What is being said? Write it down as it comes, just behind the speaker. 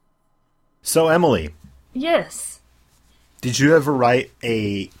So, Emily, Yes, did you ever write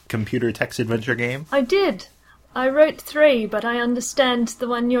a computer text adventure game? I did. I wrote 3, but I understand the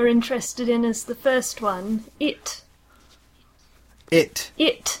one you're interested in is the first one. It. It.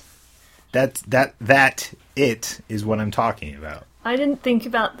 It. That it is what I'm talking about. I didn't think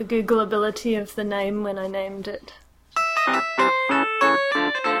about the Googleability of the name when I named it.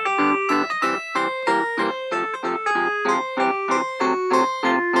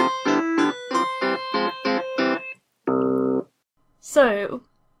 So,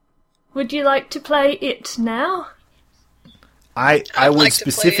 would you like to play it now? I I'd would like to play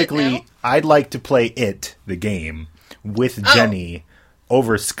it specifically, now. I'd like to play it, the game, with Jenny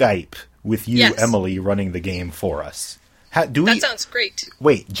over Skype, with you, Yes. Emily, running the game for us. That sounds great.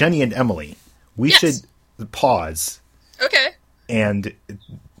 Wait, Jenny and Emily, we Yes. should pause Okay. and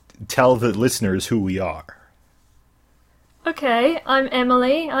tell the listeners who we are. Okay, I'm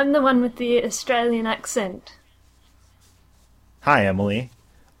Emily. I'm the one with the Australian accent. Hi, Emily.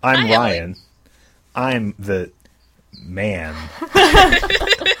 I'm Hi, Emily. Ryan. I'm the man.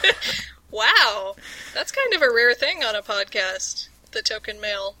 Wow. That's kind of a rare thing on a podcast, the token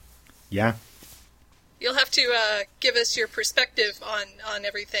male. Yeah? You'll have to give us your perspective on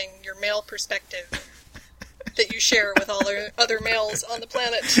everything, your male perspective that you share with all other males on the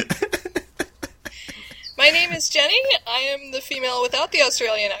planet. My name is Jenny. I am the female without the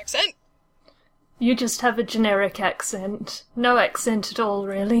Australian accent. You just have a generic accent. No accent at all,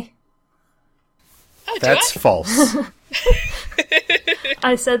 really. Oh, That's do false.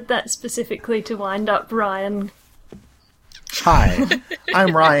 I said that specifically to wind up Ryan. Hi,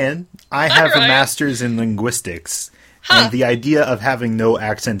 I'm Ryan. I have a Ryan. master's in linguistics, and the idea of having no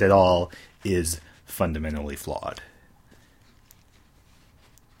accent at all is fundamentally flawed.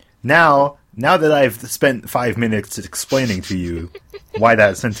 Now that I've spent 5 minutes explaining to you why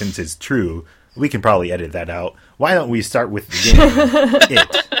that sentence is true, we can probably edit that out. Why don't we start with the game?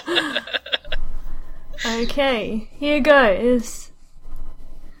 It. Okay, here goes.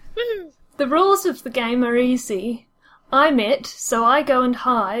 Woohoo. The rules of the game are easy. I'm it, so I go and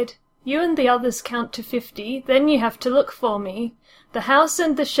hide. You and the others count to 50, then you have to look for me. The house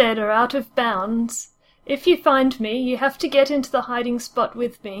and the shed are out of bounds. If you find me, you have to get into the hiding spot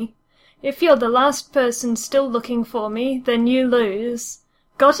with me. If you're the last person still looking for me, then you lose.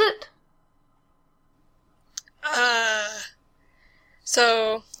 Got it?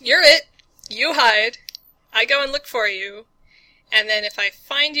 So, you're it. You hide. I go and look for you. And then if I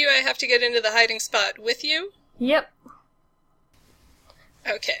find you, I have to get into the hiding spot with you? Yep.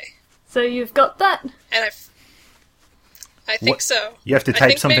 Okay. So you've got that? And I think What- so. You have to I type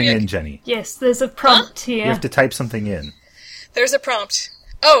think something maybe in, Jenny. Yes, there's a prompt You here. have to type something in. There's a prompt.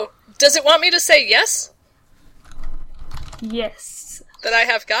 Oh, does it want me to say yes? Yes. That I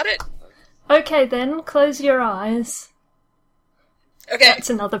have got it? Okay then, close your eyes. Okay. That's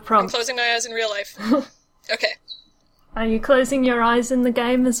another I'm prompt. closing my eyes in real life. Okay. Are you closing your eyes in the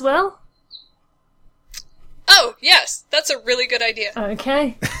game as well? Oh, yes. That's a really good idea.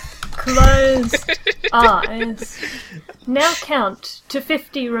 Okay. Close eyes. Now count to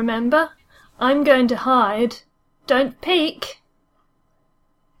 50, remember? I'm going to hide. Don't peek.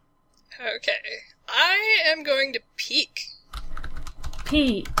 Okay. I am going to peek.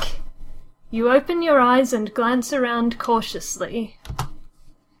 Peek. You open your eyes and glance around cautiously.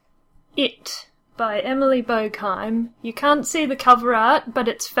 It, by Emily Bogeheim. You can't see the cover art, but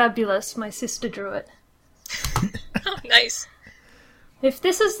it's fabulous. My sister drew it. Oh, nice. If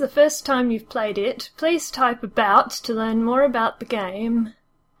this is the first time you've played it, please type about to learn more about the game.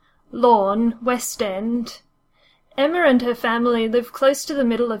 Lawn, West End. Emma and her family live close to the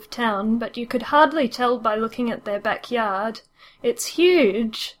middle of town, but you could hardly tell by looking at their backyard. It's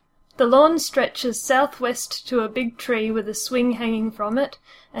huge. The lawn stretches southwest to a big tree with a swing hanging from it,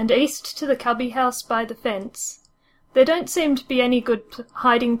 and east to the cubby house by the fence. There don't seem to be any good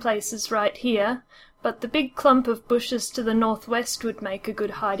hiding places right here, but the big clump of bushes to the northwest would make a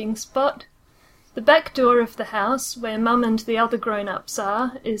good hiding spot. The back door of the house, where Mum and the other grown-ups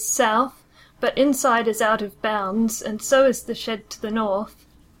are, is south, but inside is out of bounds, and so is the shed to the north.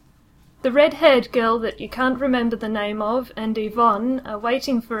 The red-haired girl that you can't remember the name of and Yvonne are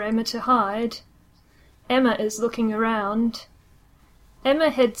waiting for Emma to hide. Emma is looking around.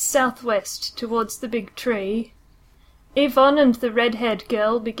 Emma heads southwest towards the big tree. Yvonne and the red-haired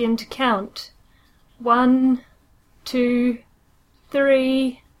girl begin to count. 1, 2,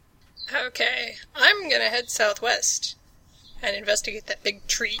 3... Okay. I'm gonna head southwest and investigate that big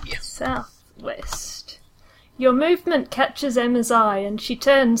tree. Southwest. Your movement catches Emma's eye and she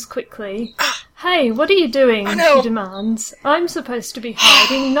turns quickly. Hey, what are you doing? Oh, no. She demands. I'm supposed to be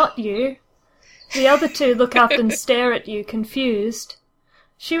hiding, not you. The other two look up and stare at you, confused.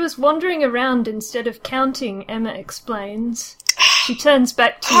 She was wandering around instead of counting, Emma explains. She turns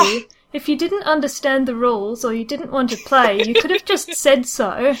back to you. If you didn't understand the rules or you didn't want to play, you could have just said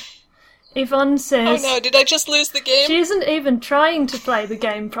so. Yvonne says... Oh no, did I just lose the game? She isn't even trying to play the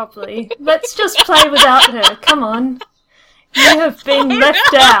game properly. Let's just play without her, come on. You have been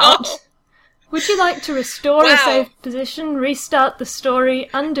left out. Would you like to restore a safe position, restart the story,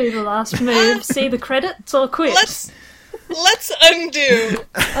 undo the last move, see the credits, or quit? Let's undo.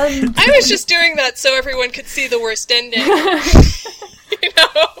 I was just doing that so everyone could see the worst ending. You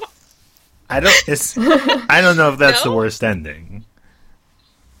know? I don't know if that's the worst ending.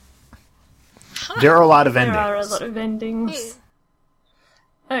 There are a lot of endings. There are a lot of endings.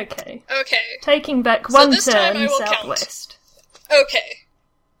 Okay. Okay. Taking back one this time I turn will southwest. Count. Okay.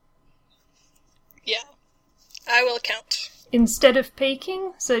 Yeah. I will count. Instead of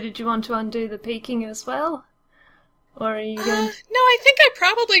peeking? So did you want to undo the peeking as well? Or are you going... No, I think I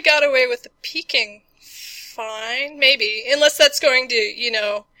probably got away with the peeking fine. Maybe. Unless that's going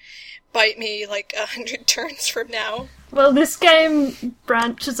to, bite me like 100 turns from now. Well, this game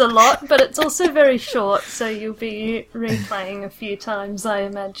branches a lot, but it's also very short, so you'll be replaying a few times, I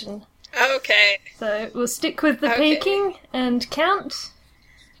imagine. Okay. So we'll stick with the peeking and count.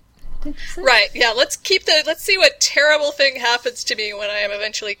 Did you say? Right, yeah, let's see what terrible thing happens to me when I am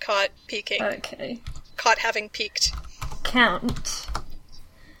eventually caught peeking. Okay. Caught having peeked. Count.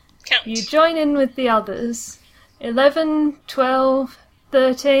 Count. You join in with the others. 11, 12,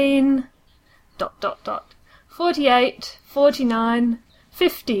 13... ... 48, 49,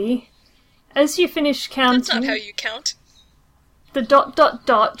 50. As you finish counting... That's not how you count. The ...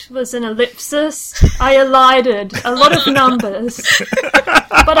 was an ellipsis. I elided a lot of numbers.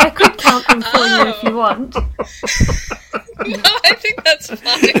 But I could count them for you if you want. No, I think that's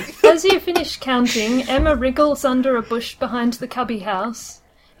fine. As you finish counting, Emma wriggles under a bush behind the cubby house.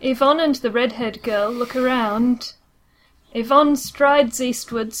 Yvonne and the redhead girl look around. Yvonne strides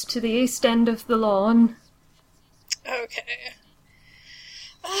eastwards to the east end of the lawn. Okay.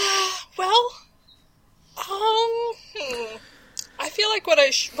 I feel like what I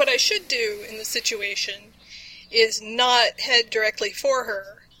should do in this situation is not head directly for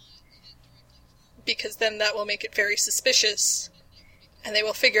her, because then that will make it very suspicious, and they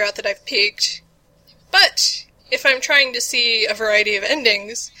will figure out that I've peeked. But if I'm trying to see a variety of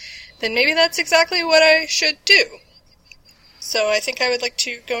endings, then maybe that's exactly what I should do. So I think I would like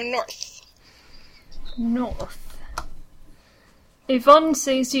to go north. North. Yvonne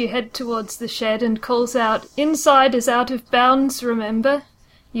sees you head towards the shed and calls out, "Inside is out of bounds, remember?"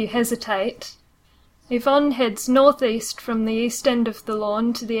 You hesitate. Yvonne heads northeast from the east end of the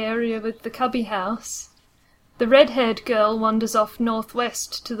lawn to the area with the cubby house. The red-haired girl wanders off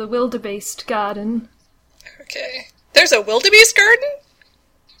northwest to the wildebeest garden. Okay. There's a wildebeest garden?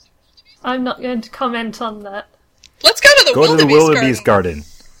 I'm not going to comment on that. Let's go to the wildebeest garden.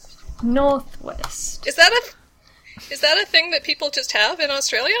 Northwest. Is that a thing that people just have in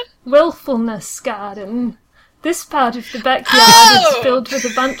Australia? Willfulness garden. This part of the backyard is filled with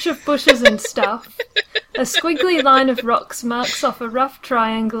a bunch of bushes and stuff. A squiggly line of rocks marks off a rough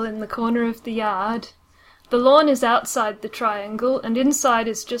triangle in the corner of the yard. The lawn is outside the triangle, and inside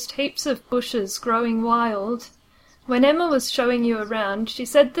is just heaps of bushes growing wild. When Emma was showing you around, she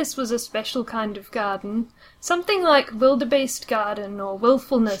said this was a special kind of garden. Something like wildebeest garden or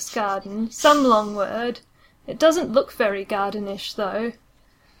willfulness garden, some long word. It doesn't look very gardenish, though.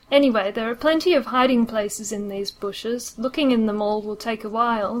 Anyway, there are plenty of hiding places in these bushes. Looking in them all will take a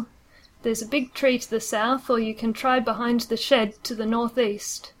while. There's a big tree to the south, or you can try behind the shed to the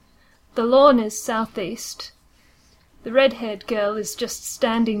northeast. The lawn is southeast. The red-haired girl is just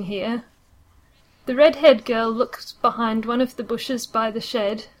standing here. The red-haired girl looks behind one of the bushes by the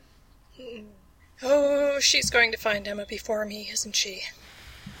shed. Oh, she's going to find Emma before me, isn't she?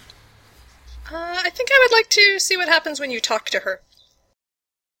 I think I would like to see what happens when you talk to her.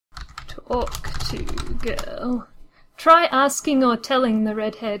 Talk to girl. Try asking or telling the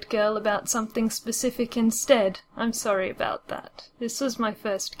red-haired girl about something specific instead. I'm sorry about that. This was my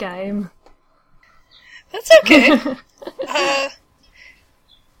first game. That's okay.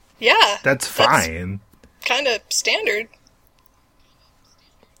 Yeah. That's fine. Kind of standard.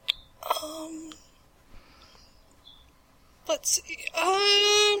 Let's see.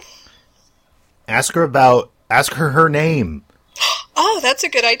 Ask her her name. Oh, that's a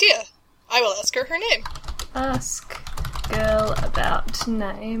good idea. I will ask her name. Ask girl about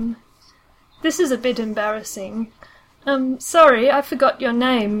name. This is a bit embarrassing. Sorry, I forgot your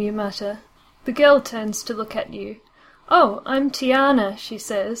name, you mutter. The girl turns to look at you. Oh, I'm Tiana, she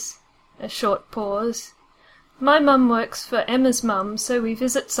says. A short pause. My mum works for Emma's mum, so we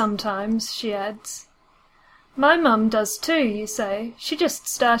visit sometimes, she adds. My mum does too, you say. She just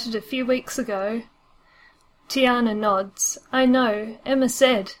started a few weeks ago. Tiana nods. I know, Emma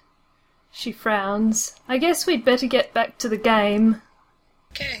said. She frowns. I guess we'd better get back to the game.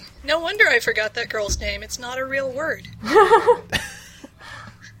 Okay. No wonder I forgot that girl's name. It's not a real word.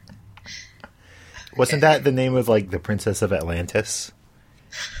 Wasn't that the name of, like, the Princess of Atlantis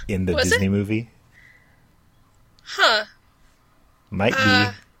in the Disney movie? Huh. Might be.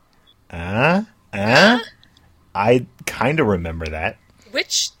 I kind of remember that.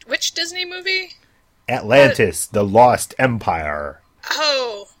 Which Disney movie? Atlantis, the Lost Empire.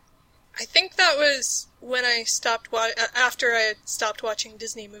 Oh. I think that was when I stopped after I had stopped watching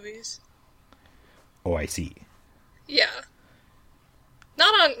Disney movies. Oh, I see. Yeah.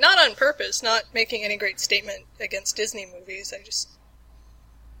 Not on purpose, not making any great statement against Disney movies.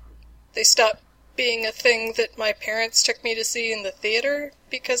 They stopped being a thing that my parents took me to see in the theater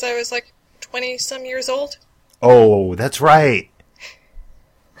because I was like 20-some years old. Oh, that's right.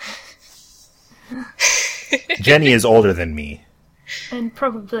 Jenny is older than me. And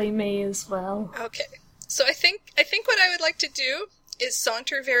probably me as well. Okay. So I think what I would like to do is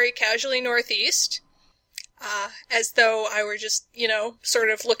saunter very casually northeast, as though I were just, sort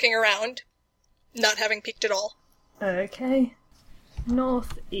of looking around, not having peeked at all. Okay.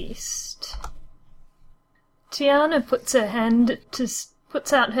 Northeast. Tiana puts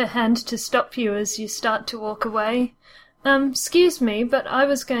out her hand to stop you as you start to walk away. Excuse me, but I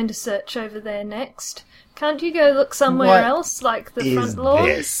was going to search over there next. Can't you go look somewhere else, like the front lawn?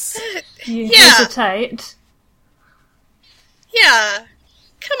 This? You hesitate. Yeah.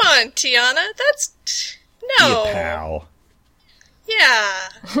 Come on, Tiana. That's... No. You pal. Yeah.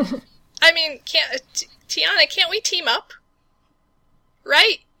 I mean, Tiana, can't we team up?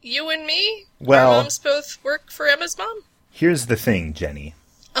 Right? You and me? Well... Our moms both work for Emma's mom? Here's the thing, Jenny.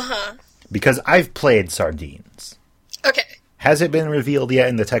 Uh-huh. Because I've played Sardines. Okay. Has it been revealed yet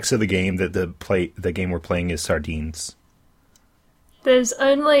in the text of the game that the game we're playing is Sardines? There's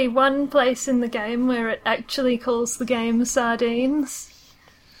only one place in the game where it actually calls the game Sardines.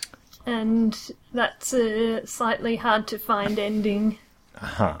 And that's a slightly hard to find ending.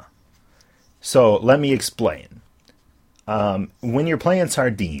 Uh-huh. So, let me explain. When you're playing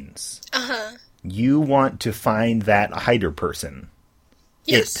Sardines, you want to find that hider person.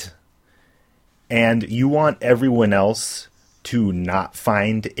 Yes. It. And you want everyone else to not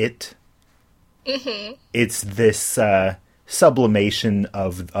find it. Mm-hmm. It's this sublimation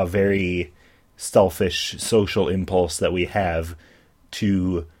of a very selfish social impulse that we have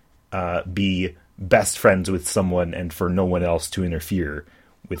to be best friends with someone and for no one else to interfere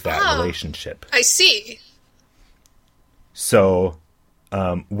with that relationship. I see. So,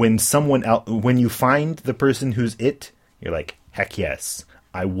 when you find the person who's it, you're like, heck yes,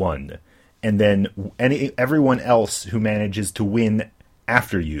 I won. And then everyone else who manages to win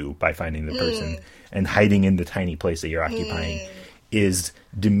after you by finding the person and hiding in the tiny place that you're occupying is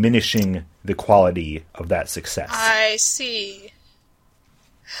diminishing the quality of that success. I see.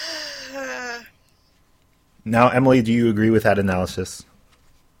 Now, Emily, do you agree with that analysis?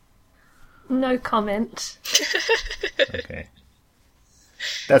 No comment. Okay.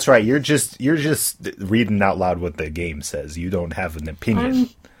 That's right. You're just reading out loud what the game says. You don't have an opinion.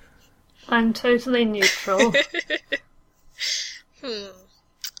 I'm totally neutral.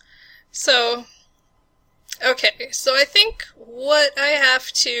 So, okay. So I think what I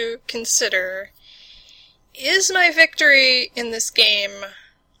have to consider is my victory in this game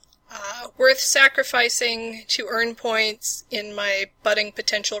worth sacrificing to earn points in my budding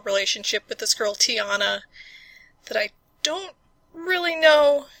potential relationship with this girl Tiana that I don't really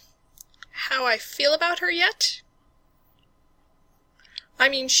know how I feel about her yet? I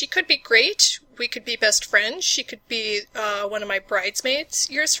mean, she could be great. We could be best friends. She could be one of my bridesmaids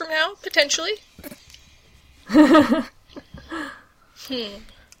years from now, potentially. I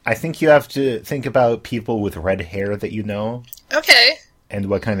think you have to think about people with red hair that you know. Okay. And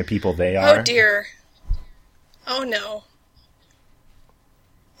what kind of people they are. Oh, dear. Oh, no.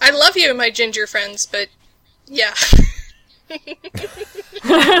 I love you, my ginger friends, but yeah.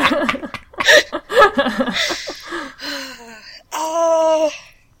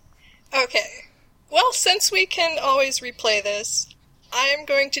 Okay. Well, since we can always replay this, I'm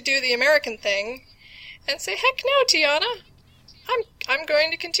going to do the American thing and say, heck no, Tiana. I'm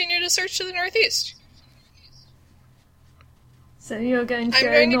going to continue to search to the northeast. So you're going to I'm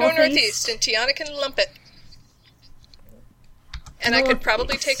go going to northeast? go northeast, and Tiana can lump it. And I could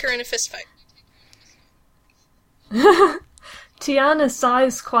probably take her in a fist fight. Tiana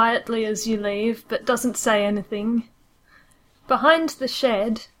sighs quietly as you leave, but doesn't say anything. Behind the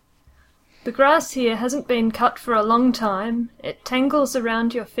shed, the grass here hasn't been cut for a long time. It tangles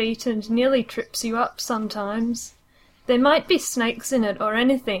around your feet and nearly trips you up sometimes. There might be snakes in it or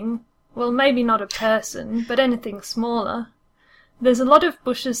anything. Well, maybe not a person, but anything smaller. There's a lot of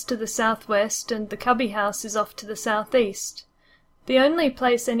bushes to the southwest, and the cubby house is off to the southeast. The only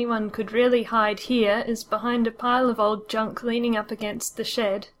place anyone could really hide here is behind a pile of old junk leaning up against the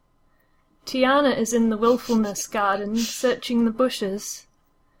shed. Tiana is in the willfulness garden, searching the bushes.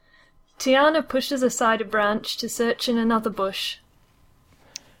 Tiana pushes aside a branch to search in another bush.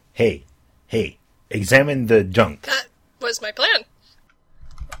 Hey, examine the junk. That was my plan.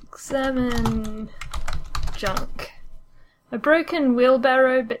 Examine junk. A broken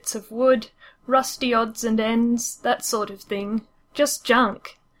wheelbarrow, bits of wood, rusty odds and ends, that sort of thing. Just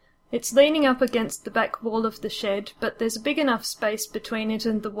junk. It's leaning up against the back wall of the shed, but there's a big enough space between it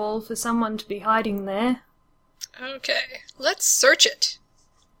and the wall for someone to be hiding there. Okay, let's search it.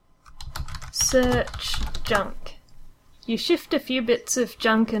 Search junk. You shift a few bits of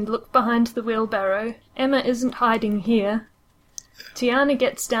junk and look behind the wheelbarrow. Emma isn't hiding here. Tiana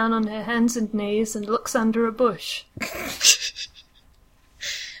gets down on her hands and knees and looks under a bush.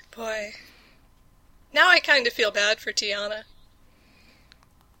 Boy. Now I kind of feel bad for Tiana.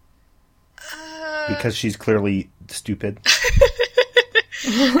 Because she's clearly stupid.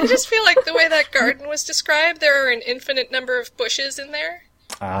 I just feel like the way that garden was described, there are an infinite number of bushes in there.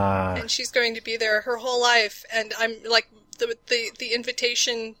 And she's going to be there her whole life, and I'm like, the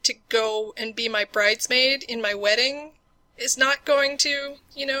invitation to go and be my bridesmaid in my wedding is not going to,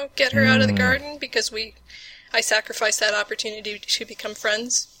 get her out of the garden, because I sacrificed that opportunity to become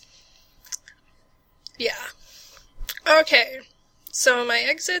friends. Yeah. Okay. So my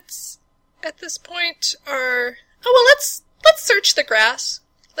exits at this point are... Oh, well, let's search the grass.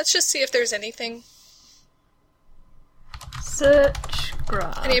 Let's just see if there's anything. Search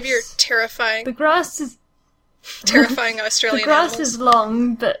grass. Any of your terrifying... The grass is... terrifying Australian The grass animals? is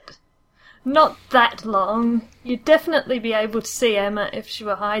long, but not that long. You'd definitely be able to see Emma if she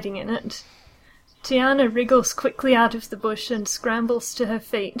were hiding in it. Tiana wriggles quickly out of the bush and scrambles to her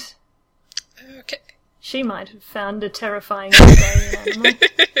feet. Okay. She might have found a terrifying Australian animal.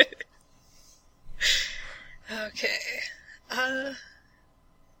 Okay.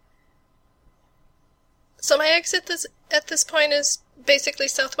 So my exit at this point is basically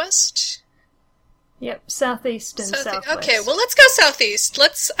southwest? Yep, southeast and southwest. Okay, well, let's go southeast.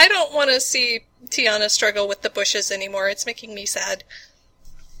 I don't want to see Tiana struggle with the bushes anymore. It's making me sad.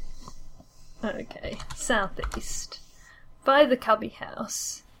 Okay, southeast. By the cubby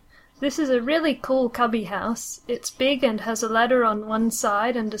house. This is a really cool cubby house. It's big and has a ladder on one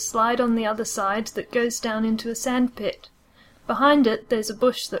side and a slide on the other side that goes down into a sand pit. Behind it, there's a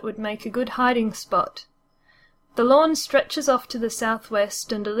bush that would make a good hiding spot. The lawn stretches off to the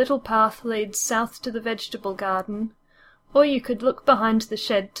southwest and a little path leads south to the vegetable garden, or you could look behind the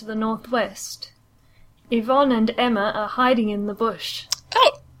shed to the northwest. Yvonne and Emma are hiding in the bush.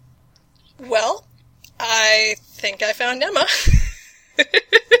 Oh! Well, I think I found Emma.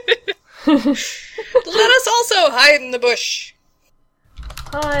 Let us also hide in the bush.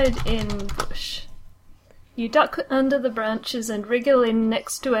 Hide in bush. You duck under the branches and wriggle in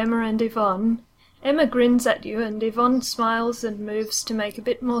next to Emma and Yvonne. Emma grins at you and Yvonne smiles and moves to make a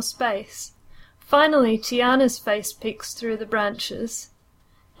bit more space. Finally, Tiana's face peeks through the branches.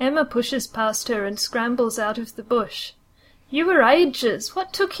 Emma pushes past her and scrambles out of the bush. "You were ages.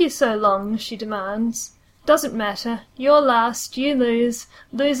 What took you so long?" she demands. "Doesn't matter. You're last. You lose.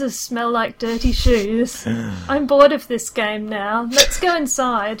 Losers smell like dirty shoes. I'm bored of this game now. Let's go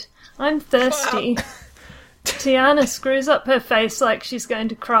inside. I'm thirsty." Wow. Tiana screws up her face like she's going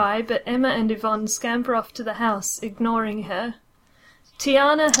to cry, but Emma and Yvonne scamper off to the house, ignoring her.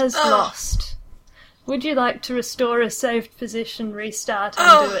 Tiana has lost. Would you like to restore a saved position, restart,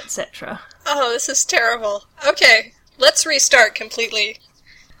 undo, etc.? Oh, this is terrible. Okay, let's restart completely.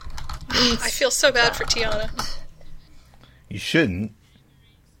 I feel so bad for Tiana. You shouldn't.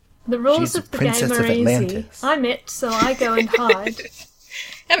 The rules She's of the game are easy. I'm it, so I go and hide.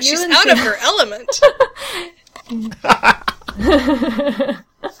 Yeah, but she's out of her element.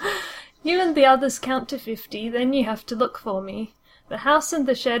 You and the others count to 50, then you have to look for me. The house and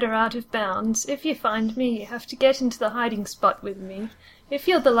the shed are out of bounds. If you find me, you have to get into the hiding spot with me. If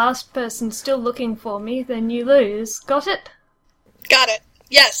you're the last person still looking for me, then you lose. Got it? Got it.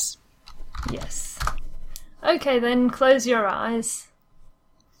 Yes. Yes. Okay then, close your eyes.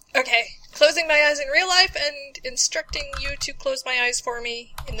 Okay, closing my eyes in real life and instructing you to close my eyes for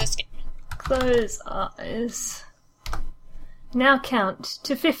me in this game. Close eyes. Now count.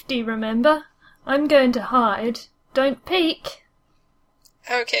 To 50, remember? I'm going to hide. Don't peek.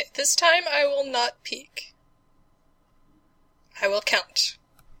 Okay, this time I will not peek. I will count.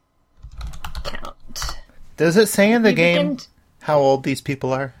 Count. Does it say in the You game begin how old these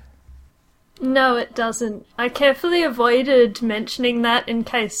people are? No, it doesn't. I carefully avoided mentioning that in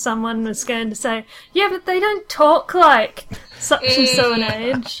case someone was going to say, yeah, but they don't talk like such and so an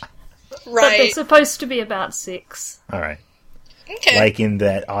age. But they're Right. supposed to be about 6. All right. Okay. Like in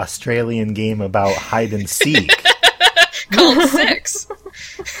that Australian game about hide and seek. Called 6.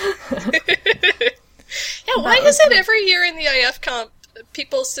 Yeah, why is it every year in the IF comp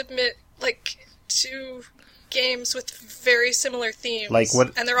people submit, like, 2 games with very similar themes? Like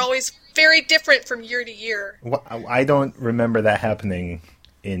what- And they're always very different from year to year. I don't remember that happening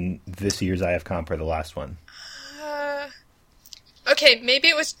in this year's IF Comp or the last one. Okay, maybe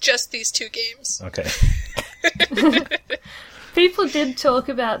it was just these 2 games. Okay. People did talk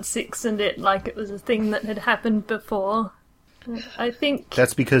about 6 and it like it was a thing that had happened before. I think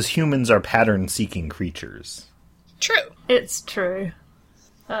That's because humans are pattern-seeking creatures. True. it's true.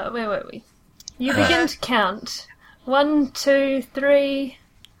 Where were we? You begin to count. 1, 2, 3,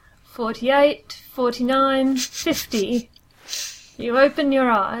 48, 49, 50. You open your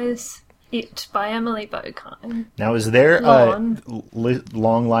eyes. It by Emily Bokine. Now, is there a Lawn.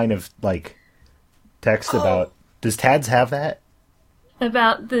 long line of, like, text about... Does TADS have that?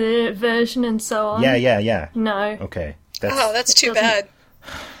 About the version and so on. Yeah. No. Okay. Oh, that's too doesn't-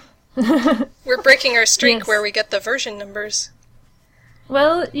 bad. We're breaking our streak Yes. where we get the version numbers.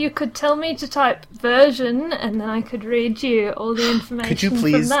 Well, you could tell me to type version, and then I could read you all the information. Could you from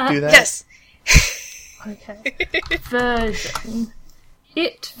please that. do that? Yes. Okay. Version.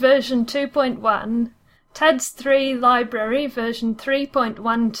 It version 2.1. TADS 3 library version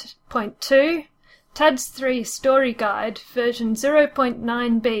 3.1.2. TADS 3 story guide version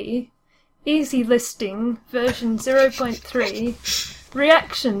 0.9b. Easy listing version 0.3.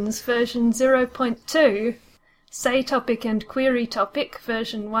 Reactions version 0.2. Say topic and query topic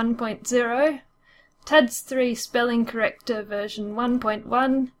version 1.0. TADS 3 spelling corrector version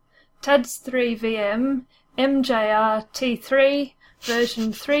 1.1. TADS 3 VM MJR T3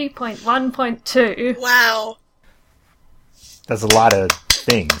 version 3.1.2. Wow. That's a lot of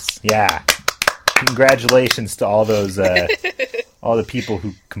things. Yeah. Congratulations to all those, all the people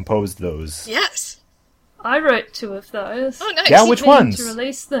who composed those. Yes. I wrote 2 of those. Oh, nice. Yeah, which Meaning ones? to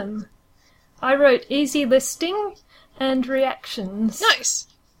release them. I wrote easy listing and reactions. Nice.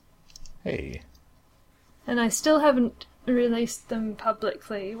 Hey. And I still haven't released them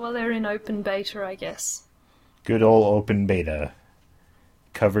publicly. Well, they're in open beta, I guess. Good old open beta.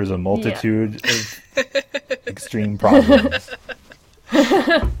 Covers a multitude of extreme problems.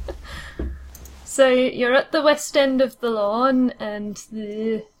 So you're at the west end of the lawn, and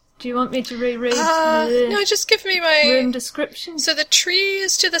the... Do you want me to reread the No, just give me my... room description? So the tree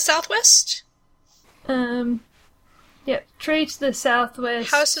is to the southwest? Yep, tree to the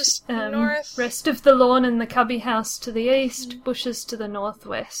southwest. House is north? Rest of the lawn and the cubby house to the east, bushes to the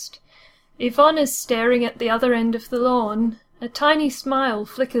northwest. Yvonne is staring at the other end of the lawn. A tiny smile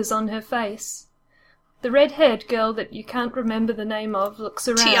flickers on her face. The red-haired girl that you can't remember the name of looks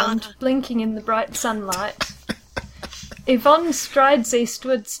around, Tiana. blinking in the bright sunlight. Yvonne strides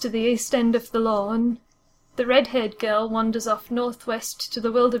eastwards to the east end of the lawn. The red-haired girl wanders off northwest to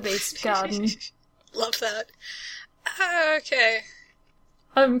the wildebeest garden. Love that. Okay.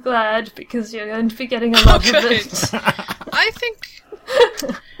 I'm glad, because you're going to be getting a lot of good. it.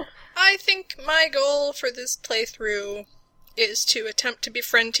 I think my goal for this playthrough is to attempt to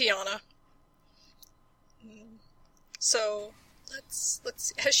befriend Tiana. So, let's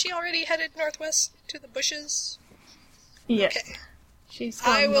see. Has she already headed northwest to the bushes? Yeah. Okay. She's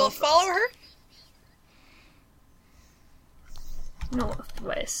gone I will follow her.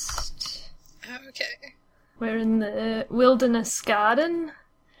 northwest. Okay. We're in the wilderness garden.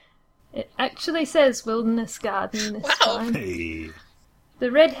 It actually says wilderness garden this Wow. time. Hey.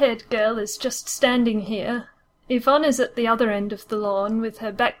 The red-haired girl is just standing here. Yvonne is at the other end of the lawn with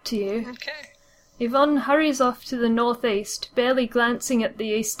her back to you. Okay. Yvonne hurries off to the northeast, barely glancing at the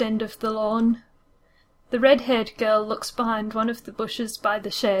east end of the lawn. The red-haired girl looks behind one of the bushes by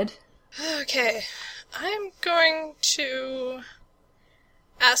the shed. Okay. I'm going to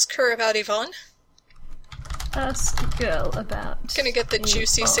ask her about Yvonne. Ask a girl about... Gonna get the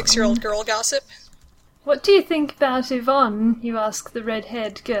juicy Yvonne. 6-year-old girl gossip. What do you think about Yvonne? You ask the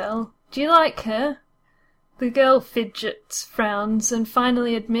red-haired girl. Do you like her? The girl fidgets, frowns, and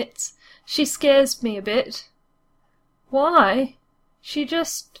finally admits, she scares me a bit. Why? She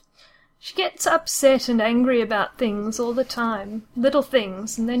She gets upset and angry about things all the time, little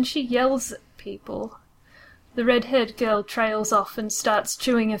things, and then she yells at people. The red-haired girl trails off and starts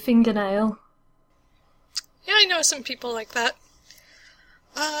chewing a fingernail. Yeah, I know some people like that.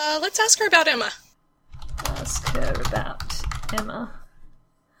 Let's ask her about Emma. Ask her about Emma.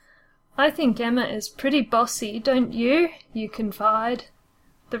 I think Emma is pretty bossy, don't you? You confide.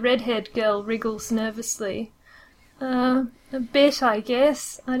 The red-haired girl wriggles nervously. A bit, I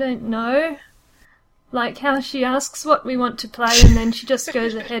guess. I don't know. Like how she asks what we want to play and then she just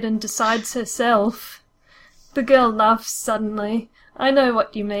goes ahead and decides herself. The girl laughs suddenly. I know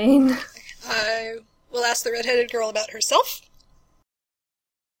what you mean. I will ask the red-headed girl about herself.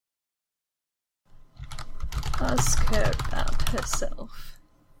 Ask her about herself.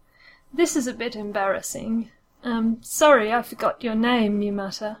 This is a bit embarrassing. Sorry, I forgot your name, you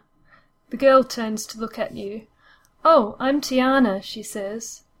mutter. The girl turns to look at you. Oh, I'm Tiana, she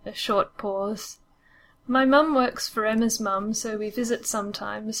says. A short pause. My mum works for Emma's mum, so we visit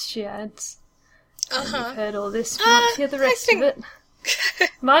sometimes, she adds. You've heard all this. Do you want to hear the rest of it?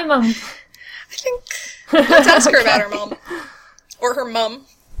 My mum... I think... Let's ask her about her mum. Or her mum.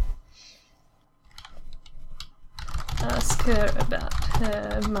 Ask her about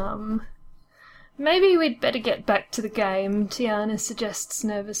her mum. Maybe we'd better get back to the game, Tiana suggests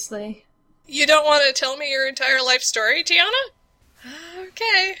nervously. You don't want to tell me your entire life story, Tiana?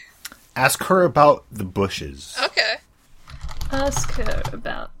 Okay. Ask her about the bushes. Okay. Ask her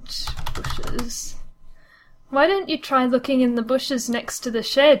about bushes. Why don't you try looking in the bushes next to the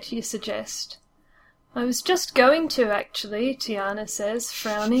shed, you suggest? I was just going to, actually, Tiana says,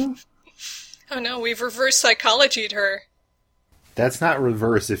 frowning. Oh no, we've reverse psychologied her. That's not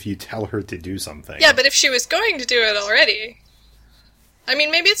reverse if you tell her to do something. Yeah, but if she was going to do it already... I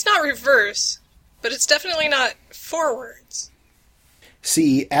mean, maybe it's not reverse, but it's definitely not forwards.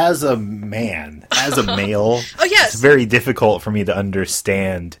 See, as a man, as a male, Oh, yes. it's very difficult for me to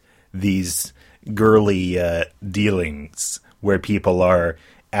understand these girly dealings where people are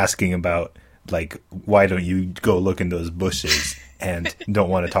asking about, like, why don't you go look in those bushes and don't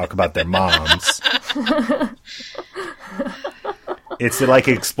want to talk about their moms. It's like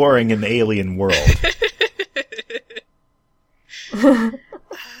exploring an alien world.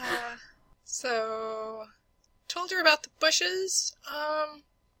 So, told her about the bushes.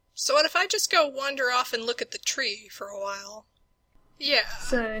 So what if I just go wander off and look at the tree for a while? Yeah.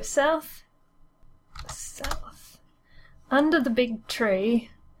 So, south. Under the big tree.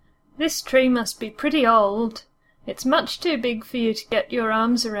 This tree must be pretty old. It's much too big for you to get your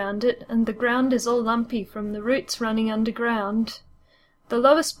arms around it, and the ground is all lumpy from the roots running underground. The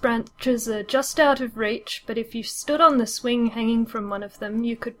lowest branches are just out of reach, but if you stood on the swing hanging from one of them,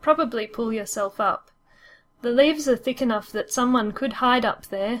 you could probably pull yourself up. The leaves are thick enough that someone could hide up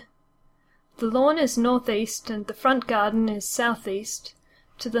there. The lawn is northeast, and the front garden is southeast.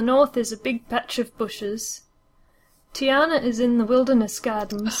 To the north is a big patch of bushes. Tiana is in the wilderness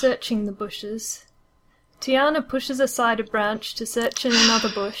garden, searching the bushes. Tiana pushes aside a branch to search in another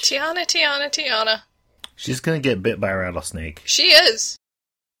bush. Tiana. She's gonna get bit by a rattlesnake. She is.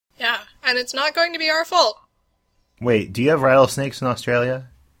 Yeah, and it's not going to be our fault. Wait, do you have rattlesnakes in Australia?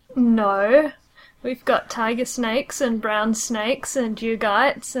 No. We've got tiger snakes and brown snakes and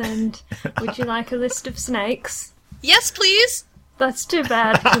dugites and... Would you like a list of snakes? Yes, please! That's too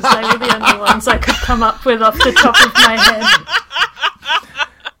bad, because they were the only ones I could come up with off the top of my head.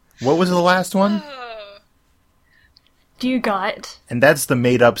 What was the last one? Dugite. And that's the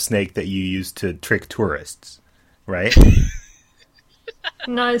made-up snake that you use to trick tourists, right?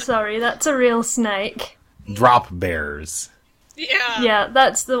 No, sorry, that's a real snake. Drop bears. Yeah. Yeah,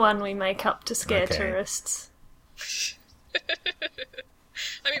 that's the one we make up to scare Okay. tourists.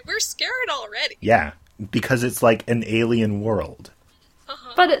 I mean, we're scared already. Yeah, because it's like an alien world.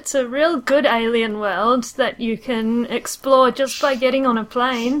 But it's a real good alien world that you can explore just by getting on a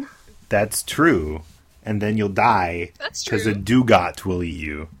plane. That's true. And then you'll die. That's Because a true. dugot will eat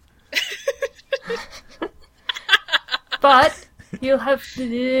you. But you'll have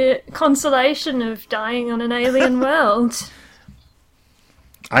the consolation of dying on an alien world.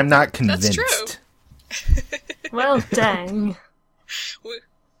 I'm not convinced. That's true. Well, dang.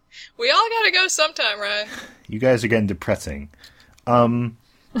 We all gotta go sometime, Ryan. You guys are getting depressing.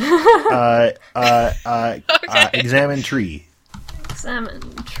 Examine tree.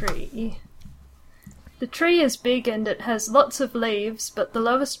 Examine tree. The tree is big and it has lots of leaves, but the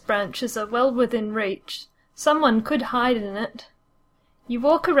lowest branches are well within reach. Someone could hide in it. You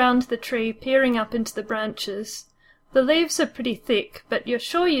walk around the tree, peering up into the branches. The leaves are pretty thick, but you're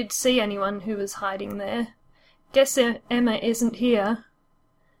sure you'd see anyone who was hiding there. Guess Emma isn't here.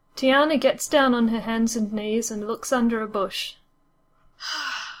 Tiana gets down on her hands and knees and looks under a bush.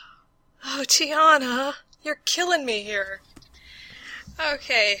 Oh, Tiana, you're killing me here.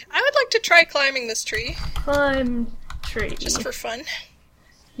 Okay, I would like to try climbing this tree. Climb tree. Just for fun.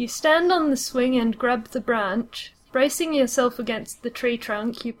 You stand on the swing and grab the branch. Bracing yourself against the tree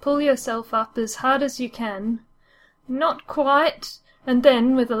trunk, you pull yourself up as hard as you can. Not quite, and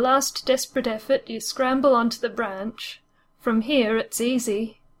then, with a last desperate effort, you scramble onto the branch. From here, it's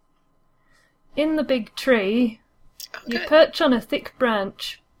easy. In the big tree, you perch on a thick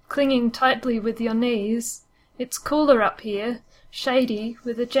branch, clinging tightly with your knees. It's cooler up here, shady,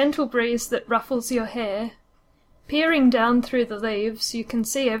 with a gentle breeze that ruffles your hair. Peering down through the leaves, you can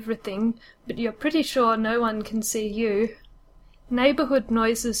see everything, but you're pretty sure no one can see you. Neighbourhood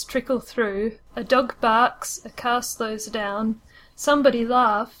noises trickle through. A dog barks, a car slows down. Somebody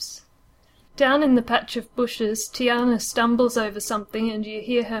laughs. Down in the patch of bushes, Tiana stumbles over something and you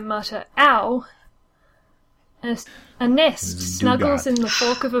hear her mutter, "Ow!" A nest snuggles in the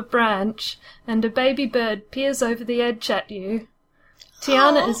fork of a branch, and a baby bird peers over the edge at you.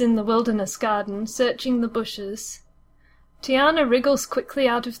 Tiana is in the wilderness garden, searching the bushes. Tiana wriggles quickly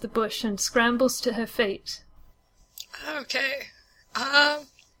out of the bush and scrambles to her feet. Okay.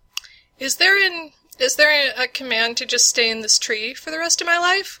 Is there a command to just stay in this tree for the rest of my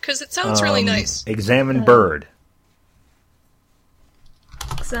life? Because it sounds really nice. Examine bird.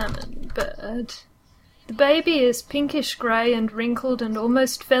 Examine bird. The baby is pinkish-grey and wrinkled and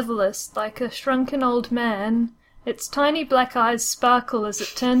almost featherless, like a shrunken old man. Its tiny black eyes sparkle as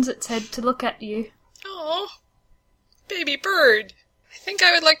it turns its head to look at you. Oh, baby bird. I think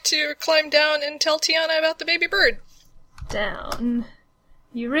I would like to climb down and tell Tiana about the baby bird. Down.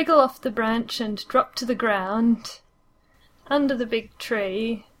 You wriggle off the branch and drop to the ground. Under the big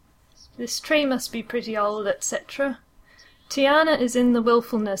tree. This tree must be pretty old, etc. Tiana is in the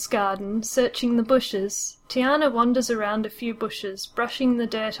willfulness garden, searching the bushes. Tiana wanders around a few bushes, brushing the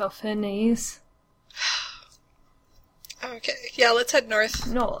dirt off her knees. Okay, yeah, let's head north.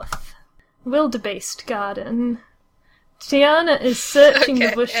 North. Wildebeest garden. Tiana is searching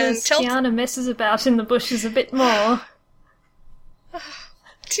the bushes. Tiana messes about in the bushes a bit more.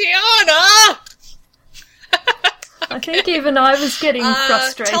 Tiana! I think even I was getting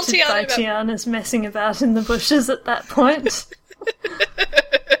frustrated by Tiana's messing about in the bushes at that point.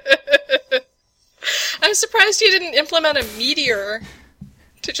 I'm surprised you didn't implement a meteor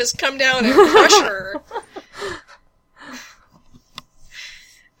to just come down and crush her.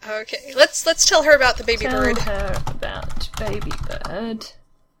 Okay, let's tell her about the baby bird. Tell her about baby bird.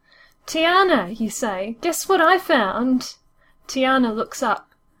 Tiana, you say, guess what I found? Tiana looks up.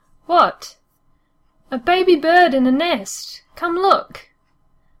 What? A baby bird in a nest. Come look.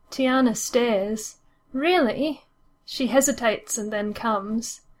 Tiana stares. Really? She hesitates and then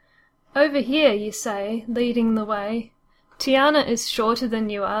comes. Over here, you say, leading the way. Tiana is shorter than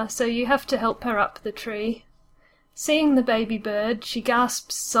you are, so you have to help her up the tree. Seeing the baby bird, she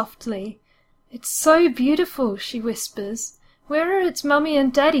gasps softly. It's so beautiful, she whispers. Where are its mummy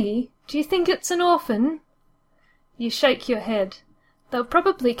and daddy? Do you think it's an orphan? You shake your head. They'll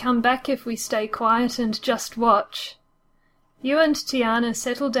probably come back if we stay quiet and just watch. You and Tiana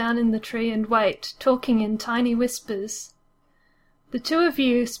settle down in the tree and wait, talking in tiny whispers. The two of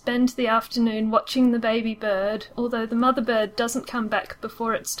you spend the afternoon watching the baby bird, although the mother bird doesn't come back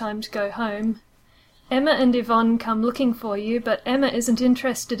before it's time to go home. Emma and Yvonne come looking for you, but Emma isn't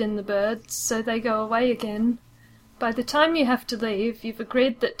interested in the birds, so they go away again. By the time you have to leave, you've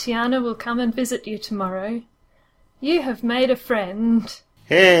agreed that Tiana will come and visit you tomorrow. You have made a friend.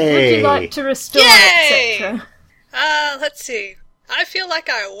 Hey! Would you like to restore, etc.? Let's see. I feel like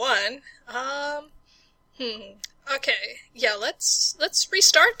I won. Okay. Yeah, let's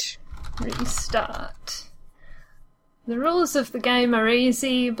restart. Restart. The rules of the game are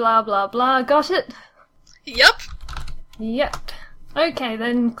easy, blah blah blah. Got it? Yep. Yep. Okay,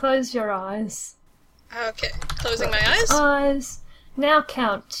 then close your eyes. Okay, closing my eyes. Eyes. Now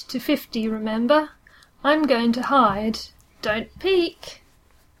count to 50, remember? I'm going to hide. Don't peek.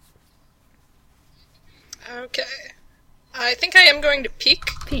 Okay. I think I am going to peek.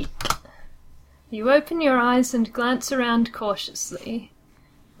 Peek. You open your eyes and glance around cautiously.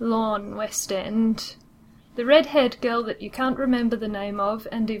 Lawn, West End. The red-haired girl that you can't remember the name of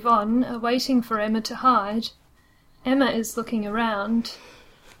and Yvonne are waiting for Emma to hide. Emma is looking around.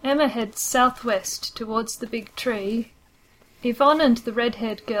 Emma heads southwest towards the big tree. Yvonne and the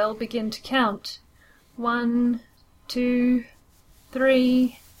red-haired girl begin to count. 1, 2,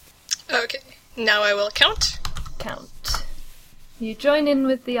 3... Okay, now I will count. Count. You join in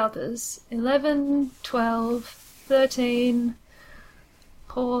with the others. 11, 12, 13...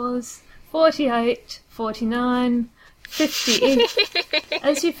 Pause. 48, 49, 50.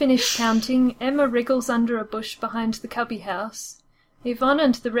 As you finish counting, Emma wriggles under a bush behind the cubby house. Yvonne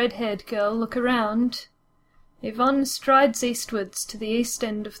and the red-haired girl look around. Yvonne strides eastwards to the east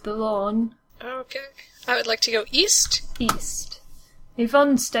end of the lawn. Okay. I would like to go east. East.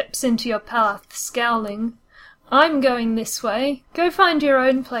 Yvonne steps into your path, scowling. I'm going this way. Go find your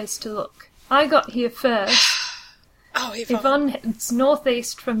own place to look. I got here first. Oh, Yvonne. Yvonne heads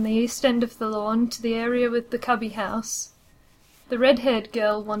northeast from the east end of the lawn to the area with the cubby house. The red-haired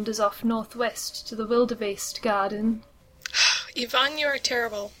girl wanders off northwest to the wildebeest garden. Yvonne, you are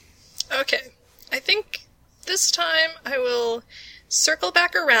terrible. Okay. I think this time I will circle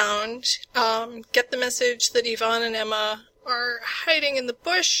back around, get the message that Yvonne and Emma are hiding in the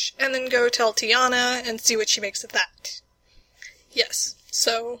bush, and then go tell Tiana and see what she makes of that. Yes.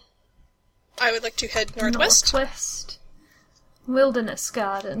 So I would like to head northwest. Northwest. Wilderness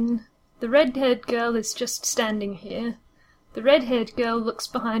garden. The red-haired girl is just standing here. The red-haired girl looks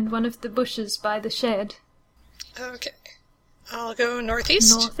behind one of the bushes by the shed. Okay. I'll go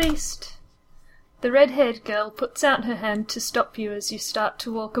northeast. Northeast. The red-haired girl puts out her hand to stop you as you start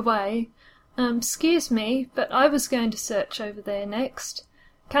to walk away. Excuse me, but I was going to search over there next.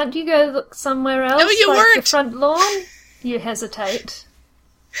 Can't you go look somewhere else? No, you like weren't! The front lawn? You hesitate.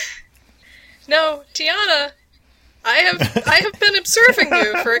 No, Tiana, I have been observing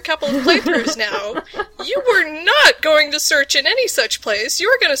you for a couple of playthroughs now. You were not going to search in any such place. You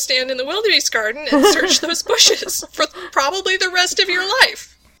were going to stand in the wildebeest garden and search those bushes for probably the rest of your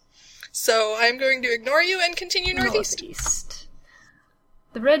life. So I'm going to ignore you and continue northeast. Northeast.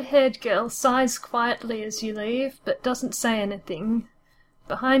 The red-haired girl sighs quietly as you leave, but doesn't say anything.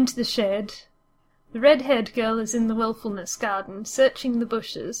 Behind the shed, the red-haired girl is in the willfulness garden, searching the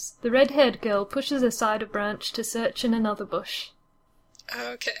bushes. The red-haired girl pushes aside a branch to search in another bush.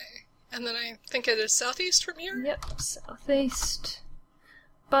 Okay. And then I think it is southeast from here? Yep, southeast.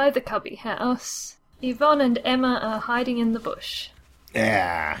 By the cubby house. Yvonne and Emma are hiding in the bush.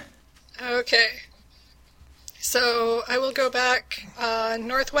 Yeah. Okay. So I will go back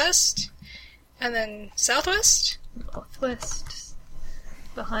northwest, and then southwest? Northwest.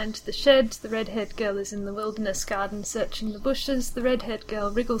 Behind the shed, the red-haired girl is in the wilderness garden searching the bushes. The red-haired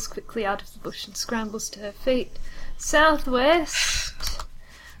girl wriggles quickly out of the bush and scrambles to her feet. Southwest.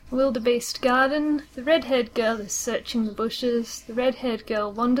 Wildebeest garden. The red-haired girl is searching the bushes. The red-haired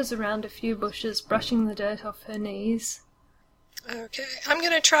girl wanders around a few bushes, brushing the dirt off her knees. Okay. I'm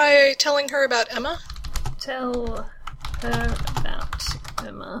going to try telling her about Emma. Tell her about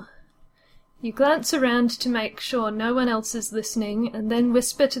Emma. You glance around to make sure no one else is listening, and then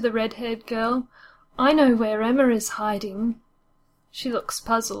whisper to the red-haired girl, I know where Emma is hiding. She looks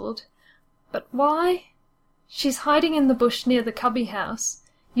puzzled. But why? She's hiding in the bush near the cubby house.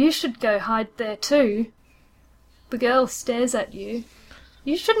 You should go hide there too. The girl stares at you.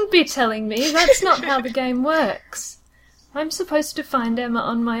 You shouldn't be telling me. That's not how the game works. I'm supposed to find Emma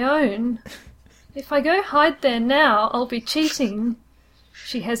on my own. If I go hide there now, I'll be cheating.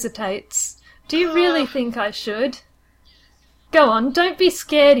 She hesitates. Do you really think I should? Go on, don't be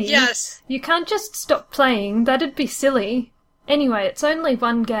scaredy. Yes. You can't just stop playing. That'd be silly. Anyway, it's only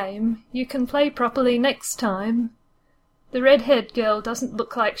one game. You can play properly next time. The red-haired girl doesn't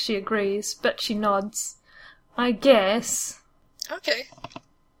look like she agrees, but she nods. I guess. Okay.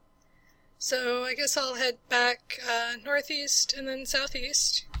 So I guess I'll head back northeast and then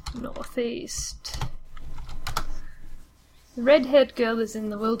southeast. Northeast. The red-haired girl is in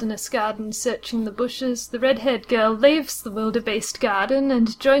the wilderness garden searching the bushes. The red-haired girl leaves the wildebeest garden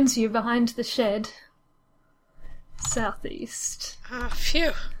and joins you behind the shed. Southeast.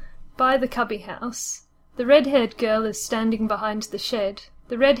 Phew. By the cubby house. The red-haired girl is standing behind the shed.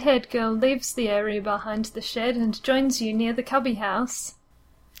 The red-haired girl leaves the area behind the shed and joins you near the cubby house.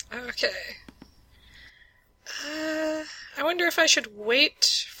 Okay. I wonder if I should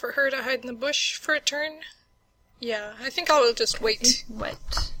wait for her to hide in the bush for a turn? Yeah, I think I will just wait.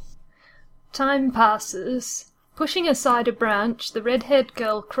 Wait. Time passes. Pushing aside a branch, the red-haired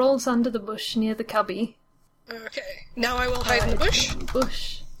girl crawls under the bush near the cubby. Okay, now I will hide in the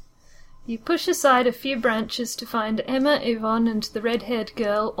bush. You push aside a few branches to find Emma, Yvonne, and the red-haired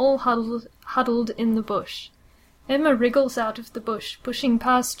girl all huddled in the bush. Emma wriggles out of the bush, pushing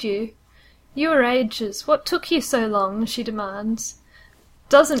past you. You are ages. What took you so long? She demands.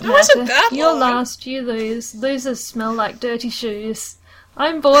 Doesn't matter. Wasn't that You're long. last, you lose. Losers smell like dirty shoes.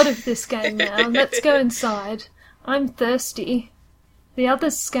 I'm bored of this game now. Let's go inside. I'm thirsty. The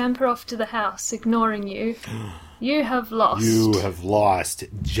others scamper off to the house, ignoring you. You have lost. You have lost,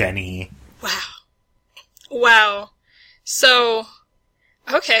 Jenny. Wow. So,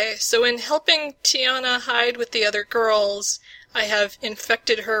 Okay, so in helping Tiana hide with the other girls, I have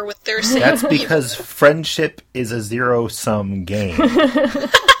infected her with their same That's because friendship is a zero-sum game.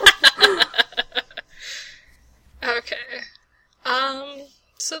 Okay.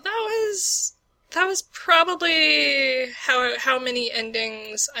 So that was probably how many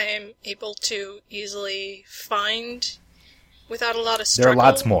endings I am able to easily find without a lot of struggle. There are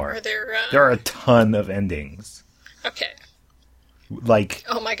lots more. There are a ton of endings. Okay. Like,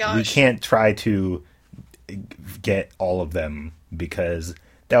 oh my gosh. we can't try to get all of them because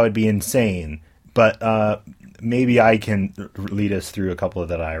that would be insane. But maybe I can lead us through a couple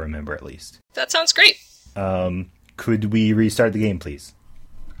that I remember at least. That sounds great. Could we restart the game, please?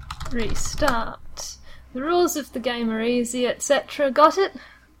 Restart. The rules of the game are easy, etc. Got it?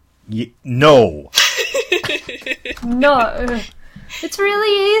 No. No. It's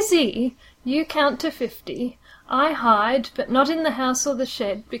really easy. You count to 50. I hide, but not in the house or the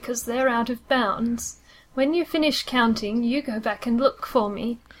shed because they're out of bounds. When you finish counting, you go back and look for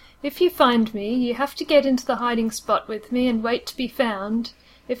me. If you find me, you have to get into the hiding spot with me and wait to be found.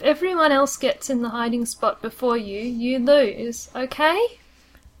 If everyone else gets in the hiding spot before you, you lose, okay?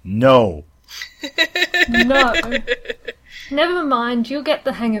 No. No. Never mind, you'll get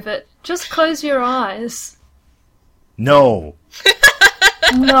the hang of it. Just close your eyes. No.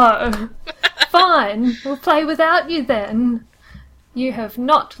 No. Fine, we'll play without you then. You have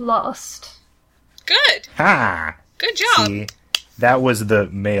not lost. Good. Ha! Good job. See, that was the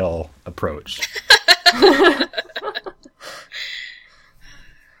male approach.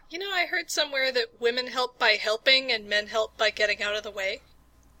 You know, I heard somewhere that women help by helping and men help by getting out of the way.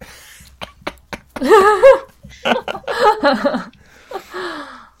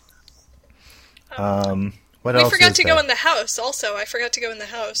 What else? We forgot is to there? go in the house also. I forgot to go in the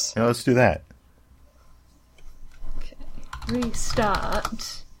house. Yeah, let's do that. Okay.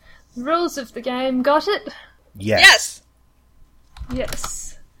 Restart. Rules of the game, got it? Yes.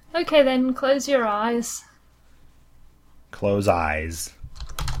 Yes. Okay then, close your eyes. Close eyes.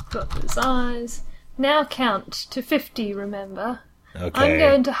 Close eyes. Now count to 50, remember? Okay. I'm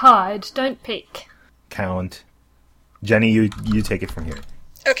going to hide, don't peek. Count. Jenny, you take it from here.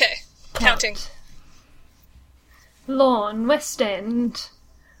 Okay. Counting. Lawn, West End.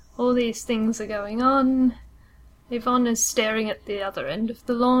 All these things are going on. Yvonne is staring at the other end of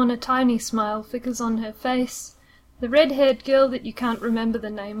the lawn. A tiny smile flickers on her face. The red-haired girl that you can't remember the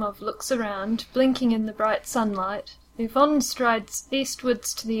name of looks around, blinking in the bright sunlight. Yvonne strides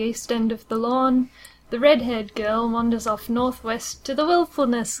eastwards to the east end of the lawn. The red-haired girl wanders off northwest to the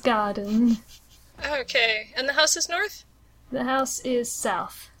Willfulness Garden. Okay. And the house is north? The house is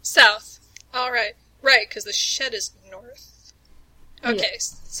south. South. All right. Right, because the shed is north. Okay, Yeah.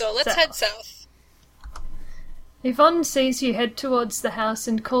 So let's head south. Yvonne sees you head towards the house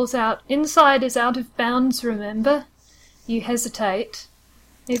and calls out, "Inside is out of bounds, remember?" You hesitate.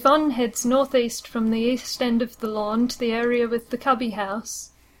 Yvonne heads northeast from the east end of the lawn to the area with the cubby house.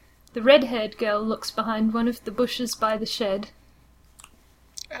 The red-haired girl looks behind one of the bushes by the shed.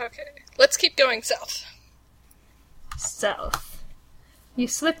 Okay. Let's keep going south. South. You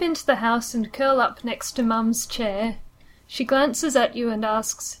slip into the house and curl up next to Mum's chair. She glances at you and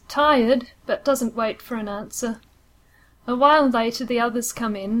asks, "Tired?" but doesn't wait for an answer. A while later the others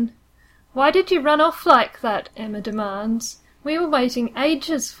come in. "Why did you run off like that?" Emma demands. "We were waiting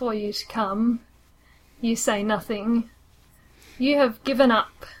ages for you to come." You say nothing. You have given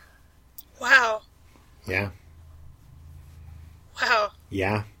up. Wow. Yeah. Wow.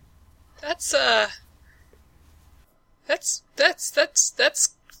 Yeah. That's a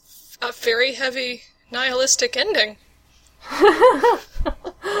very heavy nihilistic ending.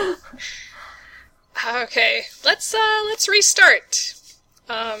 Okay, let's restart.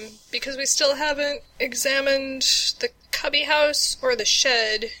 Because we still haven't examined the cubby house or the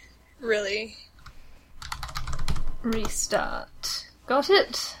shed, really. Restart. Got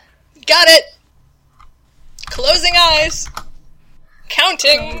it? Got it! Closing eyes.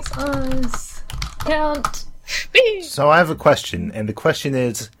 Counting. Close eyes. Count. Whee! So I have a question, and the question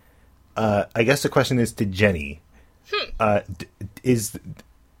is, I guess the question is to Jenny. Is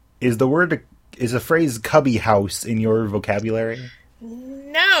the phrase "cubby house" in your vocabulary?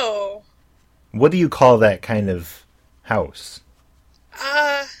 No. What do you call that kind of house?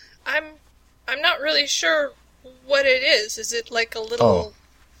 I'm not really sure what it is. Is it like a little... Oh.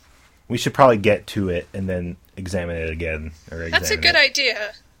 We should probably get to it and then examine it again. That's a good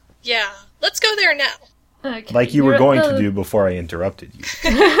idea. Yeah. Let's go there now. Okay. Like you were going to do before I interrupted you.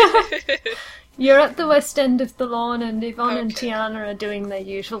 You're at the west end of the lawn, and Yvonne and Okay. Tiana are doing their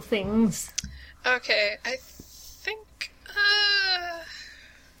usual things. Okay, I think,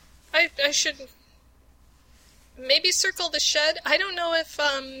 I should maybe circle the shed. I don't know if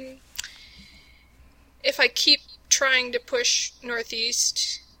I keep trying to push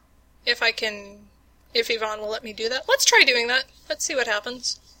northeast, if Yvonne will let me do that. Let's try doing that. Let's see what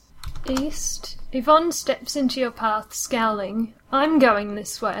happens. East. Yvonne steps into your path, scowling. I'm going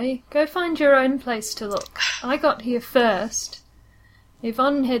this way. Go find your own place to look. I got here first.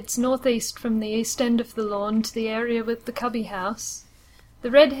 Yvonne heads northeast from the east end of the lawn to the area with the cubby house.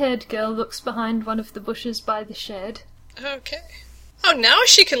 The red-haired girl looks behind one of the bushes by the shed. Okay. Oh, now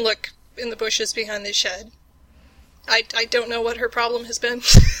she can look in the bushes behind the shed. I don't know what her problem has been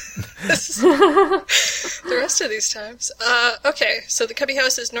the rest of these times. Okay, so the cubby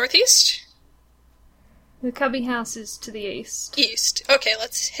house is northeast? The cubby house is to the east. East. Okay,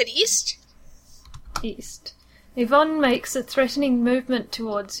 let's head east. East. Yvonne makes a threatening movement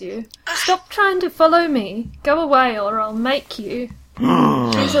towards you. Stop trying to follow me. Go away or I'll make you.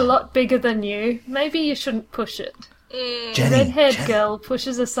 She's a lot bigger than you. Maybe you shouldn't push it. Jenny, The red-haired Jenny, girl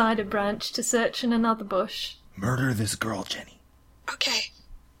pushes aside a branch to search in another bush. murder this girl, Jenny. Okay.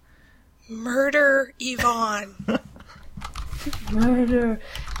 Murder Yvonne. Murder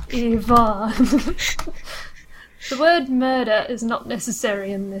Yvonne. The word murder is not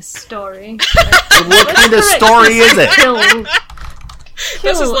necessary in this story. What kind of story is it? Kill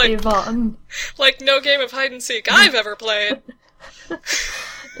This is like- Yvonne. Like no game of hide and seek I've ever played.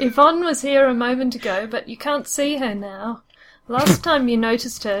 Yvonne was here a moment ago, but you can't see her now. Last time you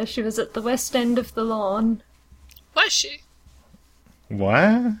noticed her, she was at the west end of the lawn. Was she?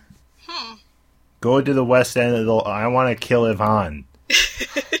 What? Go to the west end of the... I want to kill Yvonne.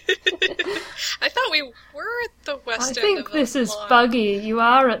 I thought we were at the I west end of think the this is lawn. buggy. You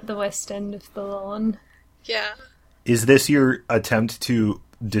are at the west end of the lawn. Yeah. Is this your attempt to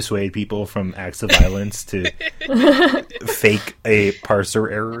dissuade people from acts of violence to fake a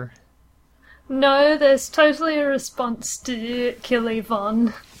parser error? No, there's totally a response to kill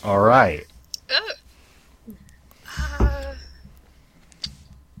Yvonne. All right. Oh.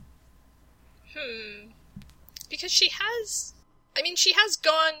 Because she has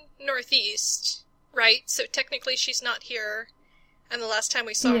gone northeast, right? So technically she's not here. And the last time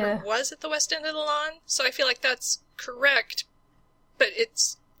we saw Yeah. her was at the west end of the lawn. So I feel like that's correct. But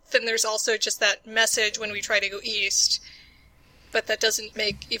then there's also just that message when we try to go east. But that doesn't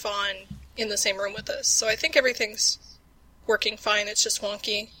make Yvonne in the same room with us. So I think everything's working fine. It's just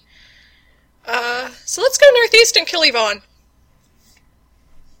wonky. So let's go northeast and kill Yvonne.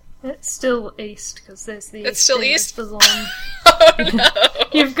 It's still east, because there's the It's east still end east? of the lawn. Oh no!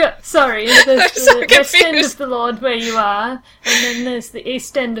 You've got, sorry, there's I'm the so west end confused. of the lawn where you are, and then there's the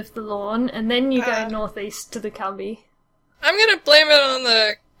east end of the lawn, and then you go northeast to the cubby. I'm gonna blame it on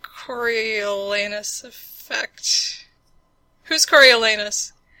the Coriolanus effect. Who's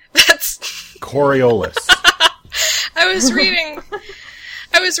Coriolanus? That's... Coriolis. I was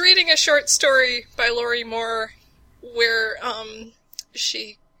reading a short story by Laurie Moore where,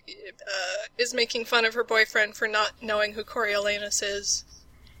 she, is making fun of her boyfriend for not knowing who Coriolanus is.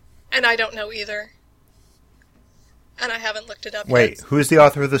 And I don't know either. And I haven't looked it up Wait, yet. who's the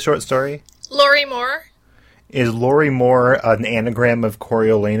author of the short story? Laurie Moore? Is Laurie Moore an anagram of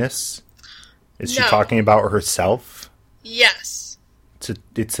Coriolanus? Is she No. talking about herself? Yes.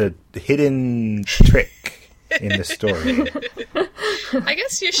 It's a hidden trick in the story. I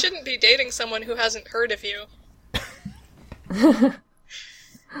guess you shouldn't be dating someone who hasn't heard of you.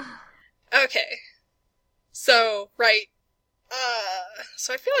 Okay. So, right.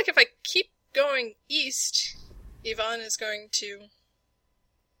 So I feel like if I keep going east, Yvonne is going to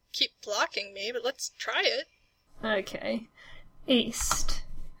keep blocking me, but let's try it. Okay. East.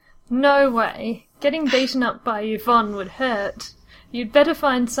 No way. Getting beaten up by Yvonne would hurt. You'd better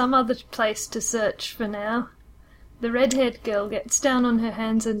find some other place to search for now. The red-haired girl gets down on her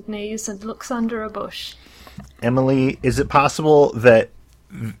hands and knees and looks under a bush. Emily, is it possible that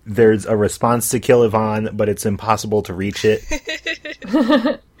there's a response to kill Yvonne, but it's impossible to reach it?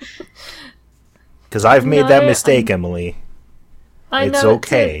 Because I've made that No, mistake, Emily. I It's know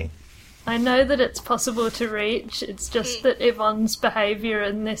okay. I know that it's possible to reach, it's just that Yvonne's behaviour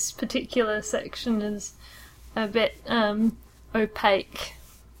in this particular section is a bit, opaque.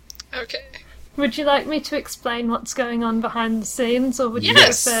 Okay. Would you like me to explain what's going on behind the scenes, or would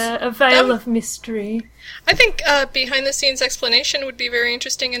Yes. you prefer a veil of mystery? I think behind-the-scenes explanation would be very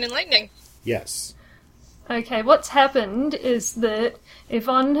interesting and enlightening. Yes. Okay, what's happened is that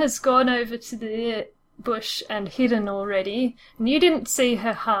Yvonne has gone over to the bush and hidden already, and you didn't see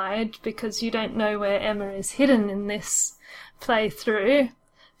her hide because you don't know where Emma is hidden in this playthrough.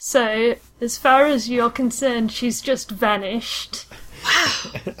 So, as far as you're concerned, she's just vanished.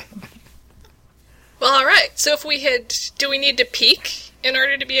 Wow. Well, all right. So if do we need to peek in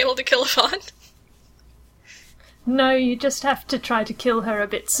order to be able to kill Yvonne? No, you just have to try to kill her a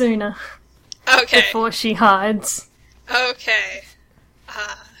bit sooner. Okay. Before she hides. Okay.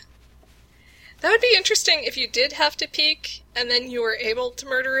 That would be interesting if you did have to peek, and then you were able to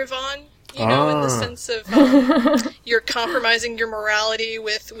murder Yvonne. You know, in the sense of you're compromising your morality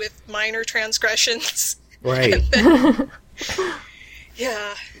with minor transgressions. Right.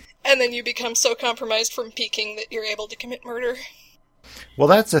 Yeah. And then you become so compromised from peeking that you're able to commit murder. Well,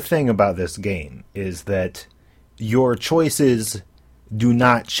 that's the thing about this game, is that your choices do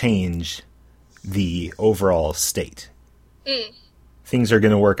not change the overall state. Things are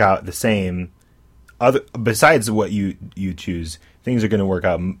going to work out the same. Besides what you choose, things are going to work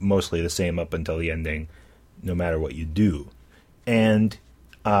out mostly the same up until the ending, no matter what you do. And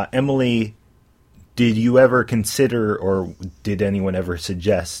Emily, did you ever consider, or did anyone ever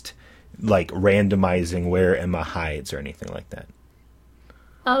suggest, like, randomizing where Emma hides or anything like that?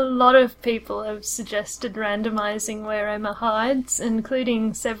 A lot of people have suggested randomizing where Emma hides,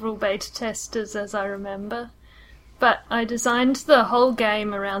 including several beta testers, as I remember. But I designed the whole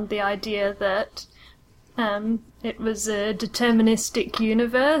game around the idea that it was a deterministic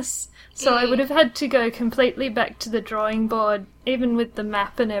universe, so I would have had to go completely back to the drawing board, even with the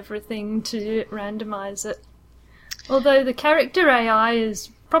map and everything, to randomize it. Although the character AI is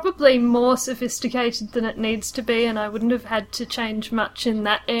probably more sophisticated than it needs to be, and I wouldn't have had to change much in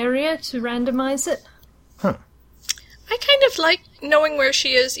that area to randomize it. Huh. I kind of like knowing where she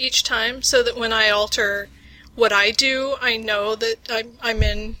is each time, so that when I alter what I do, I know that I'm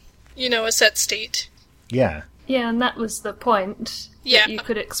in, a set state. Yeah. Yeah, and that was the point. Yeah. That you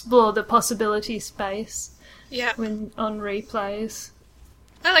could explore the possibility space Yeah. when on replays.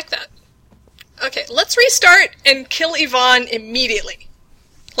 I like that. Okay, let's restart and kill Yvonne immediately.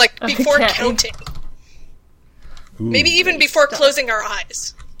 Like, before Okay. counting. Ooh. Maybe even before closing our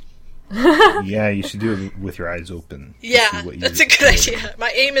eyes. Yeah, you should do it with your eyes open. Yeah, that's a good idea.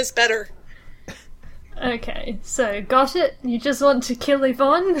 My aim is better. Okay, so got it? You just want to kill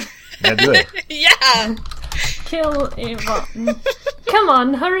Yvonne? Yeah, do it. Yeah! Kill Yvonne. Come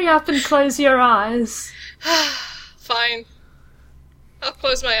on, hurry up and close your eyes. Fine. I'll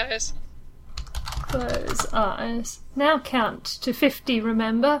close my eyes. Close eyes. Now count to 50,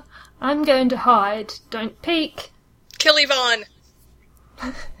 remember? I'm going to hide. Don't peek. Kill Yvonne!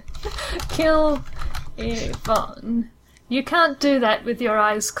 Kill Yvonne. You can't do that with your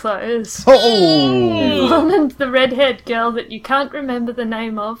eyes closed. Oh! Yvonne and the red-haired girl that you can't remember the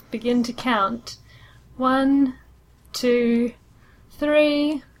name of begin to count. 1, 2,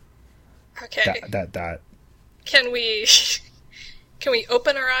 3. Okay. Dot. Can we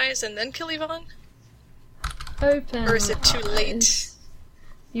open our eyes and then kill Yvonne? Open. Or is it too eyes. late?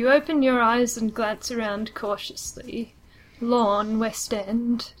 You open your eyes and glance around cautiously. Lawn, West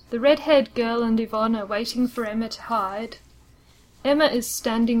End. The red-haired girl and Yvonne are waiting for Emma to hide. Emma is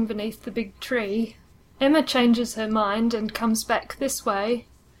standing beneath the big tree. Emma changes her mind and comes back this way.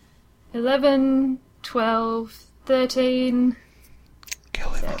 11, 12, 13...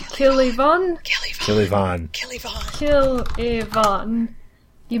 Kill Yvonne. Kill Yvonne? Kill Yvonne. Kill Yvonne. Kill Yvonne. Kill Yvonne.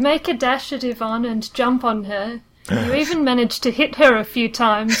 You make a dash at Yvonne and jump on her. You even manage to hit her a few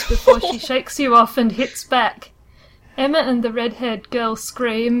times before she shakes you off and hits back. Emma and the red-haired girl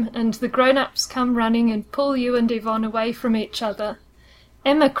scream, and the grown-ups come running and pull you and Yvonne away from each other.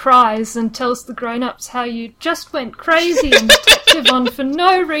 Emma cries and tells the grown-ups how you just went crazy and attacked Yvonne for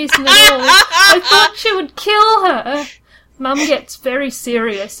no reason at all. I thought you would kill her. Mum gets very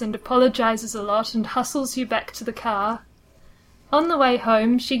serious and apologises a lot and hustles you back to the car. On the way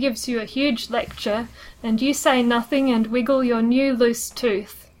home, she gives you a huge lecture, and you say nothing and wiggle your new loose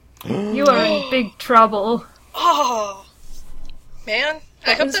tooth. You are in big trouble. Oh, man. I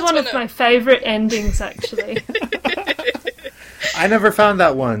That hope was that's one of my favourite endings, actually. I never found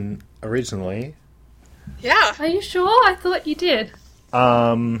that one originally. Yeah. Are you sure? I thought you did.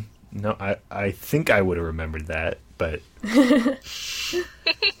 No, I think I would have remembered that, but...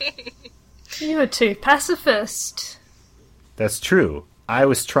 You were too pacifist. That's true. I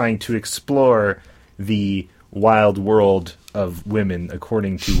was trying to explore the wild world of women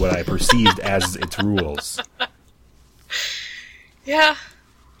according to what I perceived as its rules. Yeah.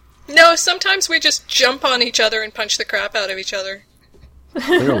 No, sometimes we just jump on each other and punch the crap out of each other.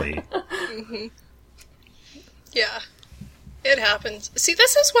 Clearly. Yeah. It happens. See,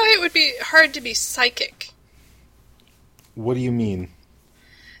 this is why it would be hard to be psychic. What do you mean?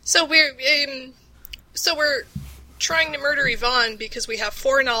 So we're trying to murder Yvonne because we have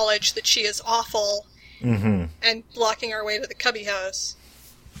foreknowledge that she is awful and blocking our way to the cubby house.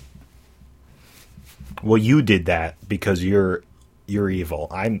 Well, you did that because you're evil.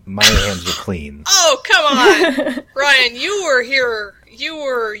 My hands are clean. Oh, come on. Ryan, you were here.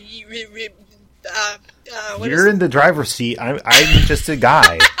 You're in the driver's seat. I'm just a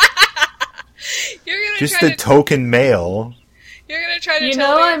guy. You're gonna just try a token male. You're gonna try to You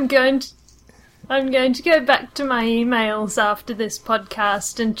tell know, me. I'm going to go back to my emails after this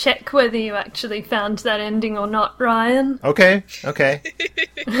podcast and check whether you actually found that ending or not, Ryan. Okay.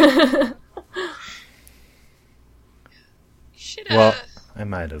 Should Well, I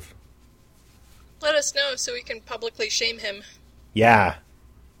might have. let us know so we can publicly shame him. Yeah.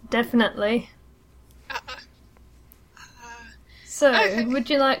 Definitely. Uh, So, Okay. would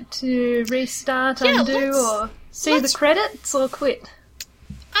you like to restart, Yeah, undo, let's- or see the credits, or quit?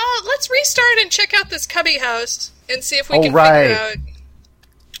 let's restart and check out this cubby house and see if we Oh, can right. figure out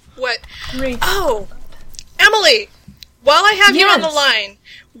what. Re- Oh, Emily, while I have you on the Yes. line,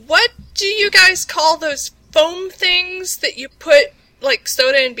 what do you guys call those foam things that you put like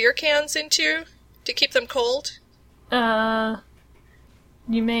soda and beer cans into to keep them cold?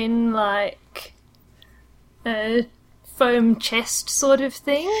 You mean like a foam chest sort of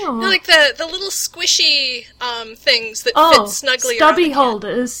thing? Or... No, like the little squishy things that oh, fit snugly stubby around the can.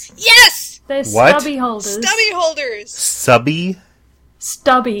 holders. Yes, They're What? stubby holders. stubby holders. Subby?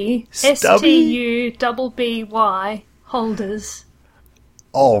 Stubby. Stubby? STUBBY holders.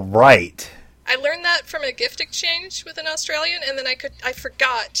 All right. I learned that from a gift exchange with an Australian, and then I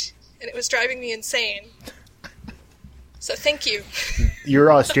forgot, and it was driving me insane. So thank you.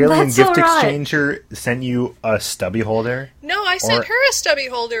 Your Australian That's gift all right. exchanger sent you a stubby holder? No, I sent Or- her a stubby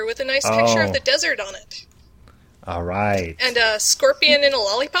holder with a nice picture Oh. of the desert on it, All right. and a scorpion in a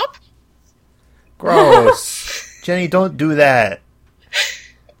lollipop. Gross. Jenny, don't do that.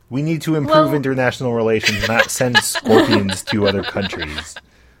 We need to improve Well- international relations, not send scorpions to other countries.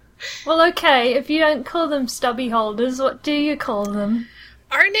 Well, okay, if you don't call them stubby holders, what do you call them?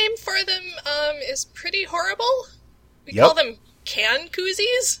 Our name for them is pretty horrible. We Yep. call them can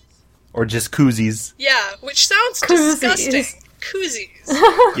koozies. Or just koozies. Yeah, which sounds Koozies. disgusting.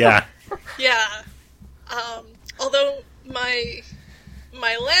 Koozies. Yeah. Yeah. Although my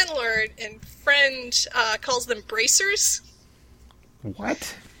landlord and friend calls them bracers.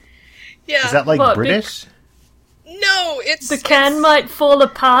 What? Yeah. Is that like What, British? No, it's The can might fall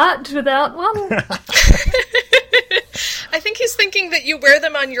apart without one? I think he's thinking that you wear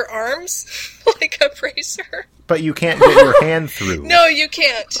them on your arms like a bracer. But you can't get your hand through. No, you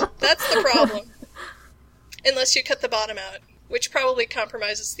can't. That's the problem. Unless you cut the bottom out, which probably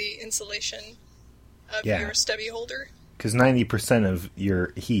compromises the insulation of Yeah. your stubby holder. Because 90% of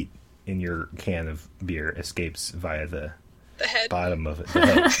your heat in your can of beer escapes via the The head. bottom of it. The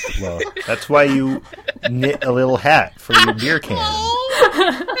head. Well, that's why you knit a little hat for your beer can.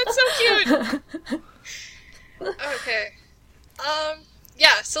 Oh, that's so cute. Okay.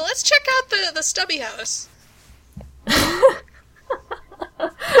 Yeah, so let's check out the stubby house.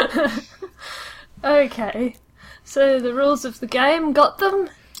 Okay. So the rules of the game, got them?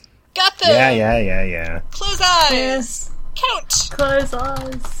 Got them. Yeah. Close eyes. Yes. Count. Close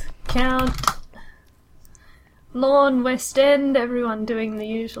eyes. Count. Lawn, West End, everyone doing the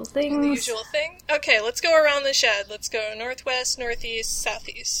usual things. The usual thing. Okay, let's go around the shed. Let's go northwest, northeast,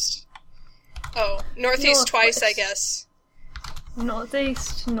 southeast. Oh, northeast twice, I Northwest. guess.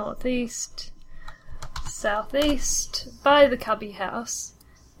 Northeast, northeast, southeast, by the cubby house.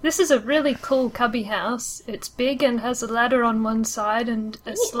 This is a really cool cubby house. It's big and has a ladder on one side and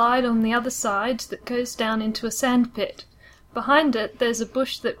a slide on the other side that goes down into a sand pit. Behind it, there's a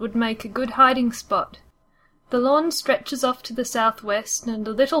bush that would make a good hiding spot. The lawn stretches off to the southwest, and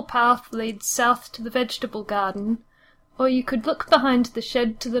a little path leads south to the vegetable garden, or you could look behind the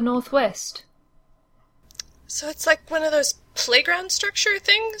shed to the northwest. So it's like one of those playground structure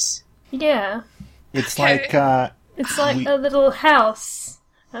things? Yeah, It's Okay. like, it's like We- a little house,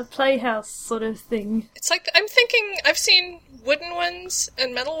 a playhouse sort of thing. It's like, I'm thinking, I've seen wooden ones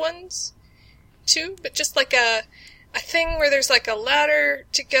and metal ones, too, but just like a thing where there's like a ladder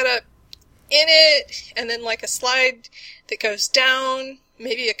to get up in it, and then like a slide that goes down,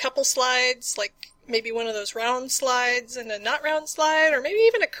 maybe a couple slides, like maybe one of those round slides and a not round slide, or maybe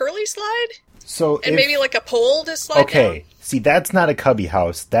even a curly slide, so and if, maybe like a pole to slide okay, down. see, that's not a cubby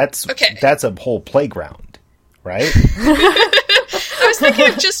house. That's Okay. That's a whole playground, right? I was thinking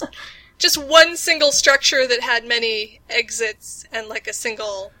of just one single structure that had many exits and like a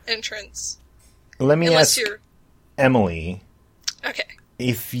single entrance. Let me Unless ask you're Emily, okay.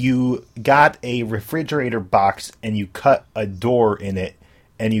 if you got a refrigerator box and you cut a door in it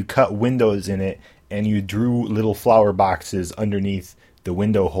and you cut windows in it and you drew little flower boxes underneath the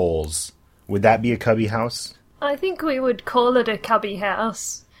window holes, Would that be a cubby house? I think we would call it a cubby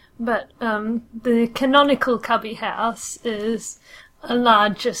house, but the canonical cubby house is a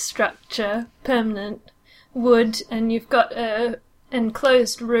larger structure, permanent wood, and you've got a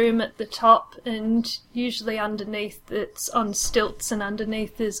enclosed room at the top, and usually underneath it's on stilts and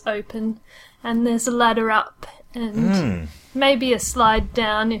underneath is open, and there's a ladder up and maybe a slide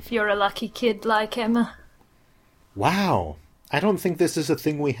down if you're a lucky kid like Emma. Wow. I don't think this is a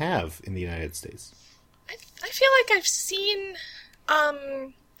thing we have in the United States. I feel like I've seen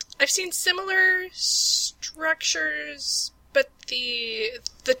similar structures, but the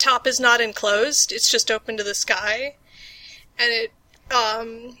top is not enclosed. It's just open to the sky. And it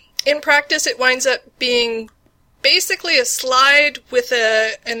in practice it winds up being basically a slide with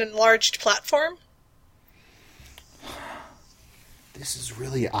an enlarged platform. This is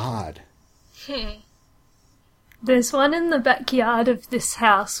really odd. There's one in the backyard of this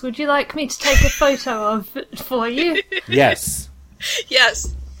house. Would you like me to take a photo of it for you? Yes.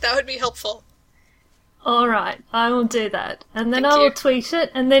 Yes, that would be helpful. Alright, I will do that. And then Thank I will you. tweet it,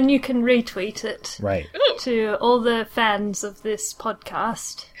 and then you can retweet it Right. Ooh. to all the fans of this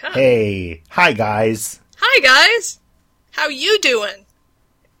podcast. Huh. Hey. Hi, guys. Hi, guys! How you doing?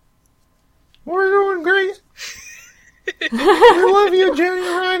 We're doing great. We love you, Jenny,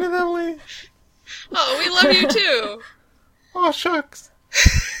 Ryan, and Emily. Oh, we love you too! Oh, shucks.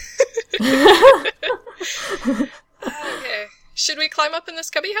 Okay. Should we climb up in this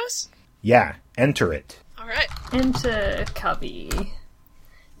cubby house? Yeah, enter it. Alright. Enter cubby.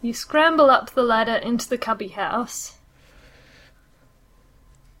 You scramble up the ladder into the cubby house.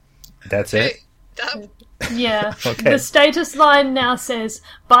 That's Okay. it? That, Yeah. Okay. The status line now says,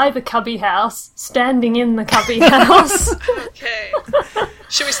 "By the cubby house, standing in the cubby house." okay.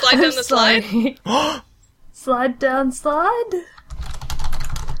 Should we slide down the slide? Sorry. Slide down, slide.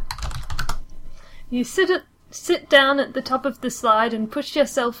 You sit down at the top of the slide and push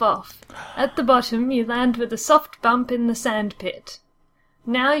yourself off. At the bottom, you land with a soft bump in the sand pit.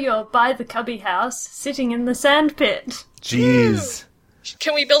 Now you're by the cubby house, sitting in the sand pit. Jeez.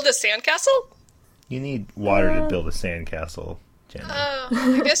 Can we build a sandcastle? You need water to build a sandcastle, Jenny.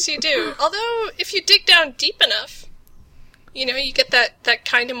 I guess you do. Although, if you dig down deep enough, you get that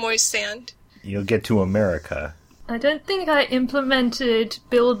kind of moist sand. You'll get to America. I don't think I implemented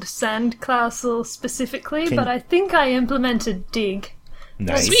build sandcastle specifically, Can- but I think I implemented dig.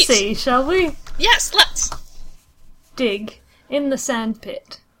 Nice. Sweet. Let's see, shall we? Yes, let's! Dig in the sand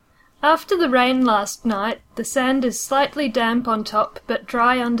pit. After the rain last night, the sand is slightly damp on top but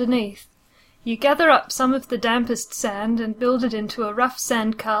dry underneath. You gather up some of the dampest sand and build it into a rough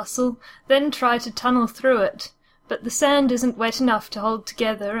sand castle, then try to tunnel through it. But the sand isn't wet enough to hold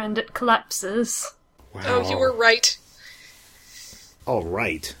together and it collapses. Wow. Oh, you were right. All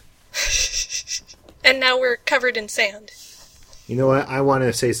right. And now we're covered in sand. You know what? I want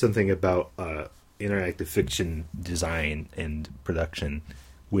to say something about interactive fiction design and production,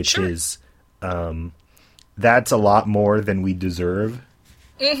 which Sure. is that's a lot more than we deserve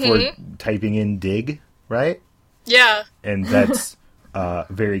for typing in dig, right? Yeah. And that's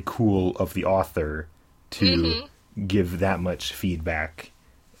very cool of the author to give that much feedback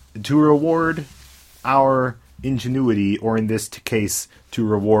to reward our ingenuity, or in this case, to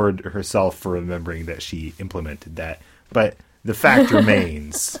reward herself for remembering that she implemented that. But the fact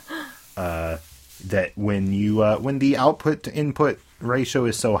remains that when you when the output to input ratio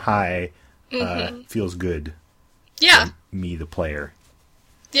is so high, feels good. Yeah. Me, the player.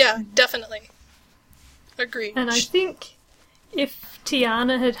 Yeah, definitely. Agreed. And I think if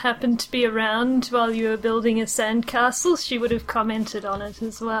Tiana had happened to be around while you were building a sandcastle, she would have commented on it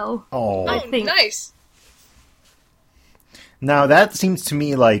as well. Oh, Oh, think- nice. now that seems to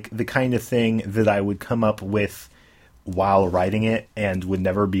me like the kind of thing that I would come up with while writing it and would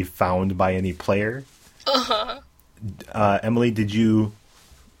never be found by any player. Emily, did you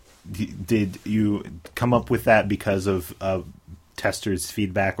come up with that because of testers'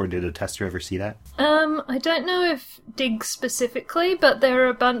 feedback, or did a tester ever see that? I don't know if dig specifically, but there are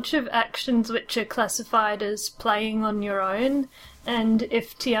a bunch of actions which are classified as playing on your own, and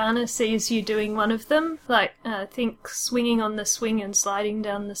if Tiana sees you doing one of them, like, I think swinging on the swing and sliding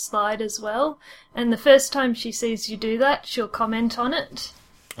down the slide as well, and the first time she sees you do that, she'll comment on it.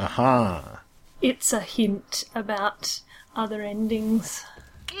 Aha. It's a hint about other endings.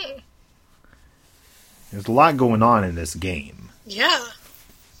 There's a lot going on in this game. Yeah.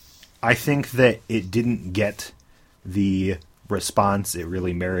 I think that it didn't get the response it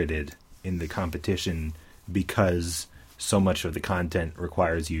really merited in the competition because so much of the content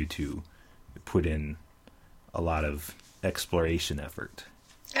requires you to put in a lot of exploration effort.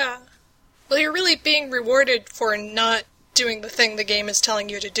 Yeah. Well, you're really being rewarded for not doing the thing the game is telling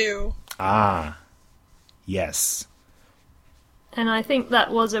you to do. Ah, yes. And I think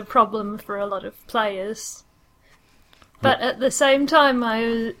that was a problem for a lot of players. But at the same time,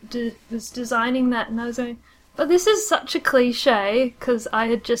 I was designing that and I was going, but this is such a cliche, because I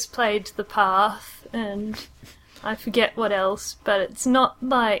had just played The Path, and I forget what else, but it's not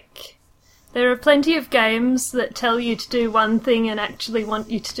like... There are plenty of games that tell you to do one thing and actually want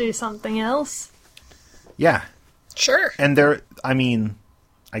you to do something else. Yeah. Sure. And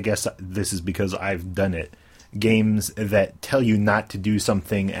I guess this is because I've done it. Games that tell you not to do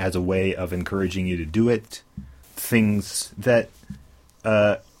something as a way of encouraging you to do it. Things that...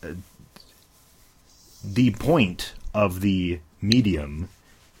 the point of the medium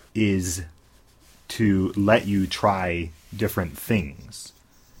is to let you try different things.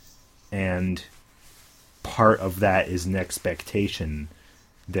 And part of that is an expectation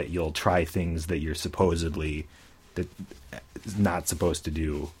that you'll try things that you're supposedly not supposed to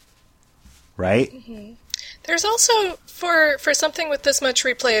do. Right? Mm-hmm. There's also, for something with this much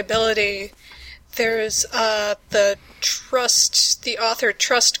replayability, there's the author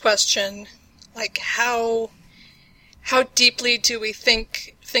trust question. Like, how deeply do we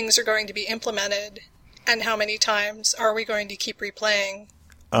think things are going to be implemented, and how many times are we going to keep replaying?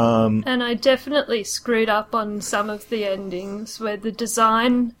 And I definitely screwed up on some of the endings, where the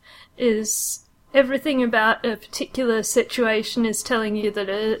design is... Everything about a particular situation is telling you that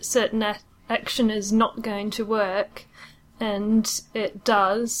a certain action is not going to work, and it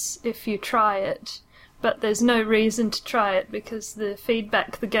does if you try it. But there's no reason to try it because the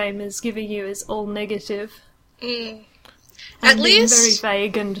feedback the game is giving you is all negative. At least very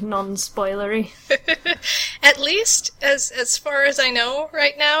vague and non-spoilery. At least, as far as I know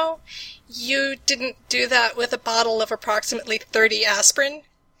right now, you didn't do that with a bottle of approximately 30 aspirin.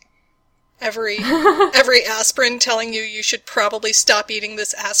 Every aspirin telling you should probably stop eating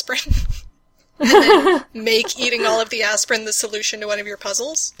this aspirin. And then make eating all of the aspirin the solution to one of your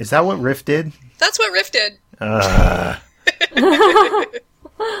puzzles. Is that what Rift did? That's what Rift did. 30?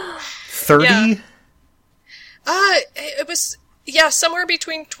 Yeah. It was, somewhere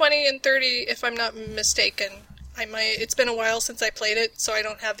between 20 and 30, if I'm not mistaken. It's been a while since I played it, so I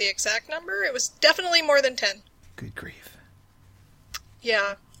don't have the exact number. It was definitely more than 10. Good grief.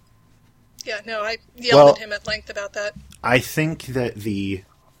 Yeah. Yeah, no, I yelled at him at length about that. I think that the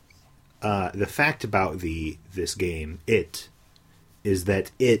fact about this game, is that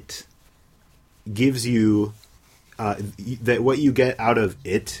it gives you that what you get out of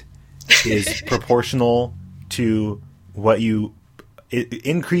it is proportional to it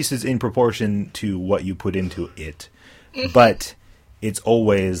increases in proportion to what you put into it, but it's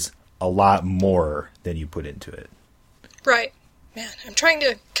always a lot more than you put into it. Right. Man, I'm trying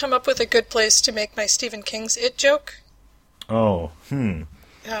to come up with a good place to make my Stephen King's It joke. Oh, Yeah.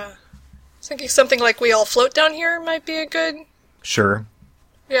 I was thinking something like We All Float Down Here might be a good... Sure.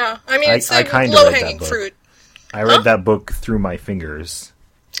 Yeah, I mean, it's I a low-hanging fruit. I read that book through my fingers.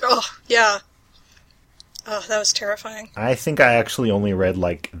 Oh, yeah. Oh, that was terrifying. I think I actually only read,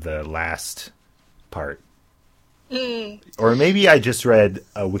 the last part. Or maybe I just read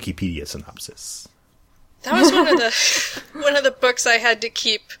a Wikipedia synopsis. That was one of the books I had to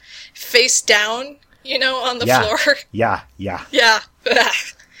keep face down, on the floor. Yeah. Yeah.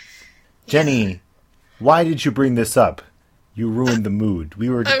 Jenny, why did you bring this up? You ruined the mood.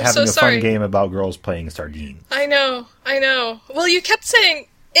 We were having a fun game about girls playing sardines. I know. Well, you kept saying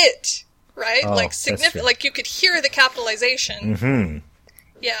it, right? Oh, significant. Like, you could hear the capitalization. Mm-hmm.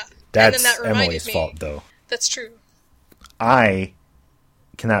 Yeah. That's and then that reminded Emily's fault, though. That's true. I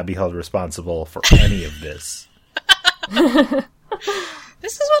cannot be held responsible for any of this. This is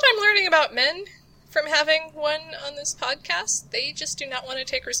what I'm learning about men from having one on this podcast. They just do not want to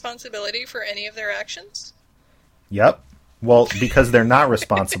take responsibility for any of their actions. Yep. Well, because they're not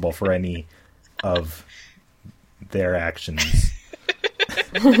responsible for any of their actions.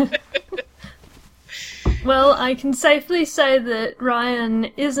 Well, I can safely say that Ryan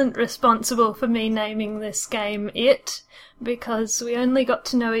isn't responsible for me naming this game It, because we only got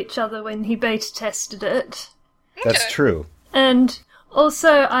to know each other when he beta tested it. That's true. And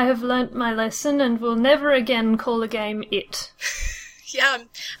also, I have learnt my lesson and will never again call a game It. Yeah,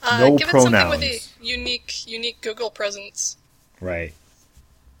 no give pronouns. it something with a unique Google presence. Right.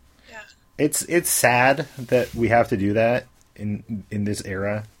 Yeah. It's sad that we have to do that in this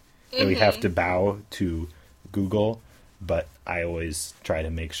era. That we have to bow to Google, but I always try to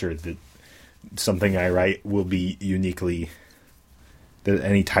make sure that something I write will be uniquely... that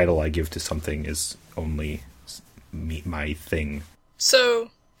any title I give to something is only my thing.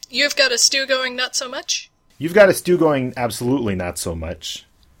 So, You've got a stew going, not so much? You've got a stew going, absolutely not so much,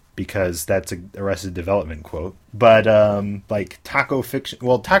 because that's a Arrested Development quote. But, like, Taco Fiction...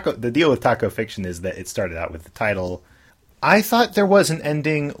 Well, the deal with Taco Fiction is that it started out with the title. I thought there was an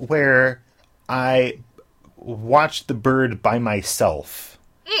ending where I watched the bird by myself.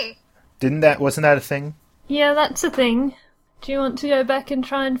 Wasn't that a thing? Yeah, that's a thing. Do you want to go back and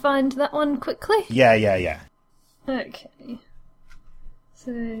try and find that one quickly? Yeah. Okay.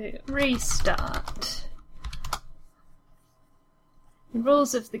 So, restart. The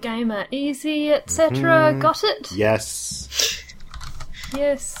rules of the game are easy, etc. Got it? Yes.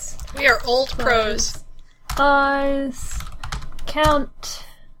 Yes. We are old pros. Eyes. Count.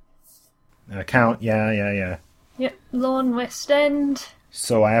 Count, yeah. Yep, Lawn West End.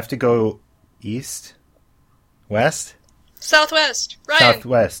 So I have to go east? West? Southwest. Ryan.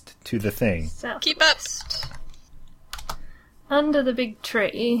 Southwest to the thing. Southwest. Keep up. Under the big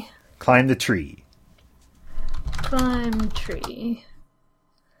tree. Climb the tree. Climb tree.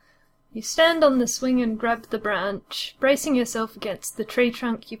 You stand on the swing and grab the branch. Bracing yourself against the tree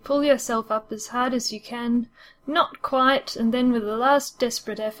trunk, you pull yourself up as hard as you can. Not quite, and then with a last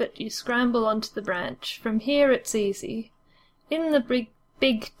desperate effort, you scramble onto the branch. From here it's easy. In the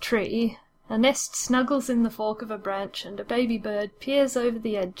big tree, a nest snuggles in the fork of a branch, and a baby bird peers over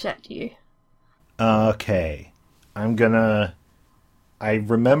the edge at you. Okay. I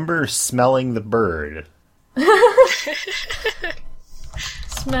remember smelling the bird.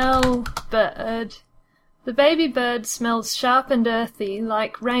 Smell bird. The baby bird smells sharp and earthy,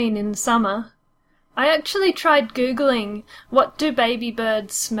 like rain in summer. I actually tried Googling, what do baby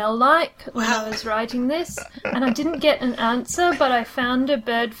birds smell like, when I was writing this, and I didn't get an answer, but I found a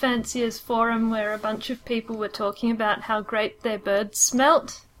bird fanciers forum where a bunch of people were talking about how great their birds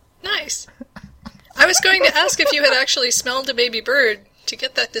smelt. Nice. I was going to ask if you had actually smelled a baby bird to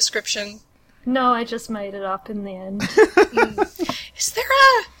get that description. No, I just made it up in the end. Is there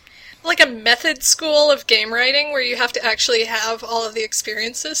a method school of game writing where you have to actually have all of the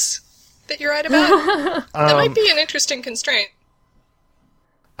experiences that you write about? That might be an interesting constraint.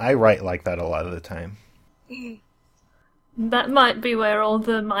 I write like that a lot of the time. That might be where all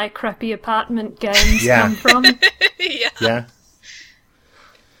the My Crappy Apartment games come from. Yeah.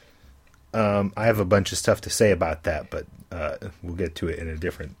 I have a bunch of stuff to say about that, but we'll get to it in a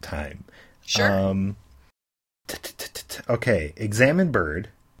different time. Sure. Okay, examine bird.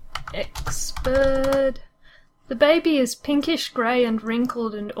 X-bird. The baby is pinkish grey and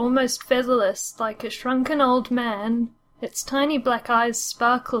wrinkled and almost featherless, like a shrunken old man. Its tiny black eyes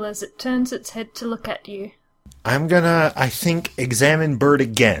sparkle as it turns its head to look at you. I'm gonna, I think, examine bird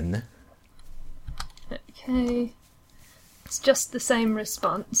again. Okay. It's just the same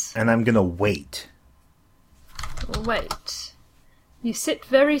response. And I'm gonna wait. Wait. You sit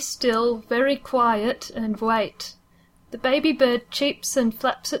very still, very quiet, and wait. The baby bird cheeps and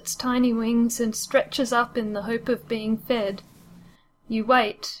flaps its tiny wings and stretches up in the hope of being fed. You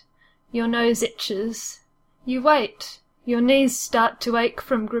wait. Your nose itches. You wait. Your knees start to ache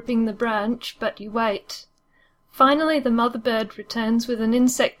from gripping the branch, but you wait. Finally, the mother bird returns with an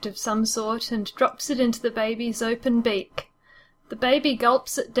insect of some sort and drops it into the baby's open beak. The baby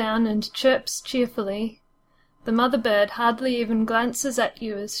gulps it down and chirps cheerfully. The mother bird hardly even glances at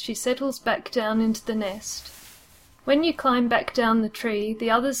you as she settles back down into the nest. When you climb back down the tree,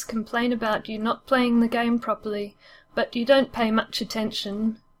 the others complain about you not playing the game properly, but you don't pay much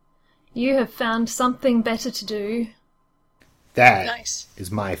attention. You have found something better to do. That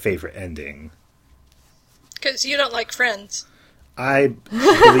is my favorite ending. Because you don't like Friends. I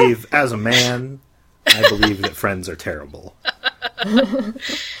believe, as a man, I believe that Friends are terrible.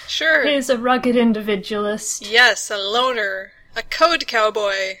 Sure. He's a rugged individualist. Yes, a loner. A code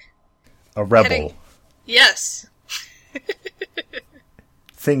cowboy. A rebel. Yes.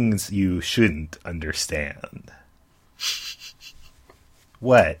 Things you shouldn't understand.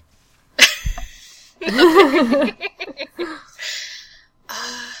 What?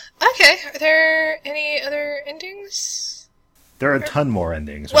 Okay, are there any other endings? There are a ton more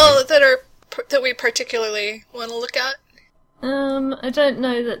endings, Well, right? that we particularly want to look at. I don't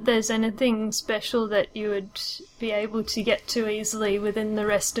know that there's anything special that you would be able to get to easily within the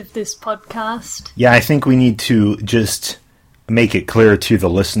rest of this podcast. Yeah, I think we need to just make it clear to the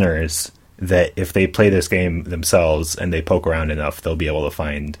listeners that if they play this game themselves and they poke around enough, they'll be able to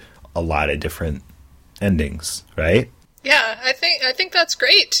find a lot of different endings, right? Yeah, I think that's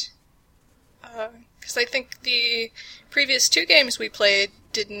great. Because I think the previous two games we played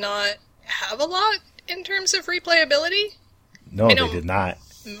did not have a lot in terms of replayability. No, they did not.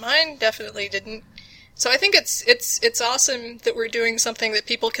 Mine definitely didn't. So I think it's awesome that we're doing something that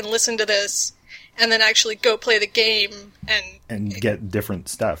people can listen to this and then actually go play the game and get different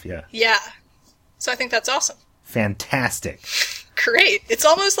stuff. Yeah. Yeah. So I think that's awesome. Fantastic. Great. It's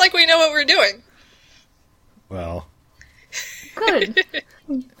almost like we know what we're doing. Well. Good.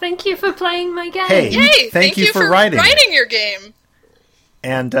 Thank you for playing my game. Hey, Yay! thank you for writing your game.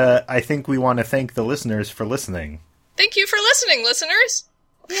 And I think we want to thank the listeners for listening. Thank you for listening, listeners.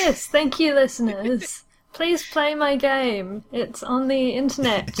 Yes, thank you, listeners. Please play my game. It's on the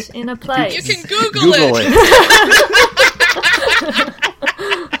internet in a place. You can Google it.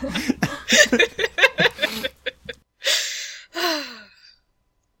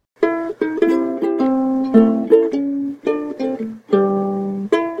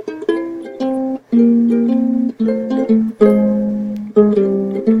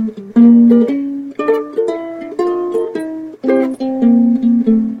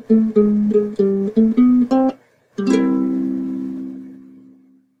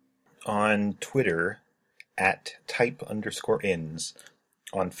 On Twitter, at type_ins.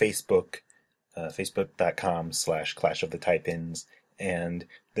 On Facebook, facebook.com/Clash of the Type-Ins. And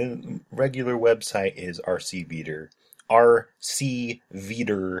the regular website is RCVeeder.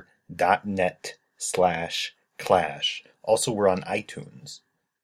 rcveeder.net/clash. Also, we're on iTunes.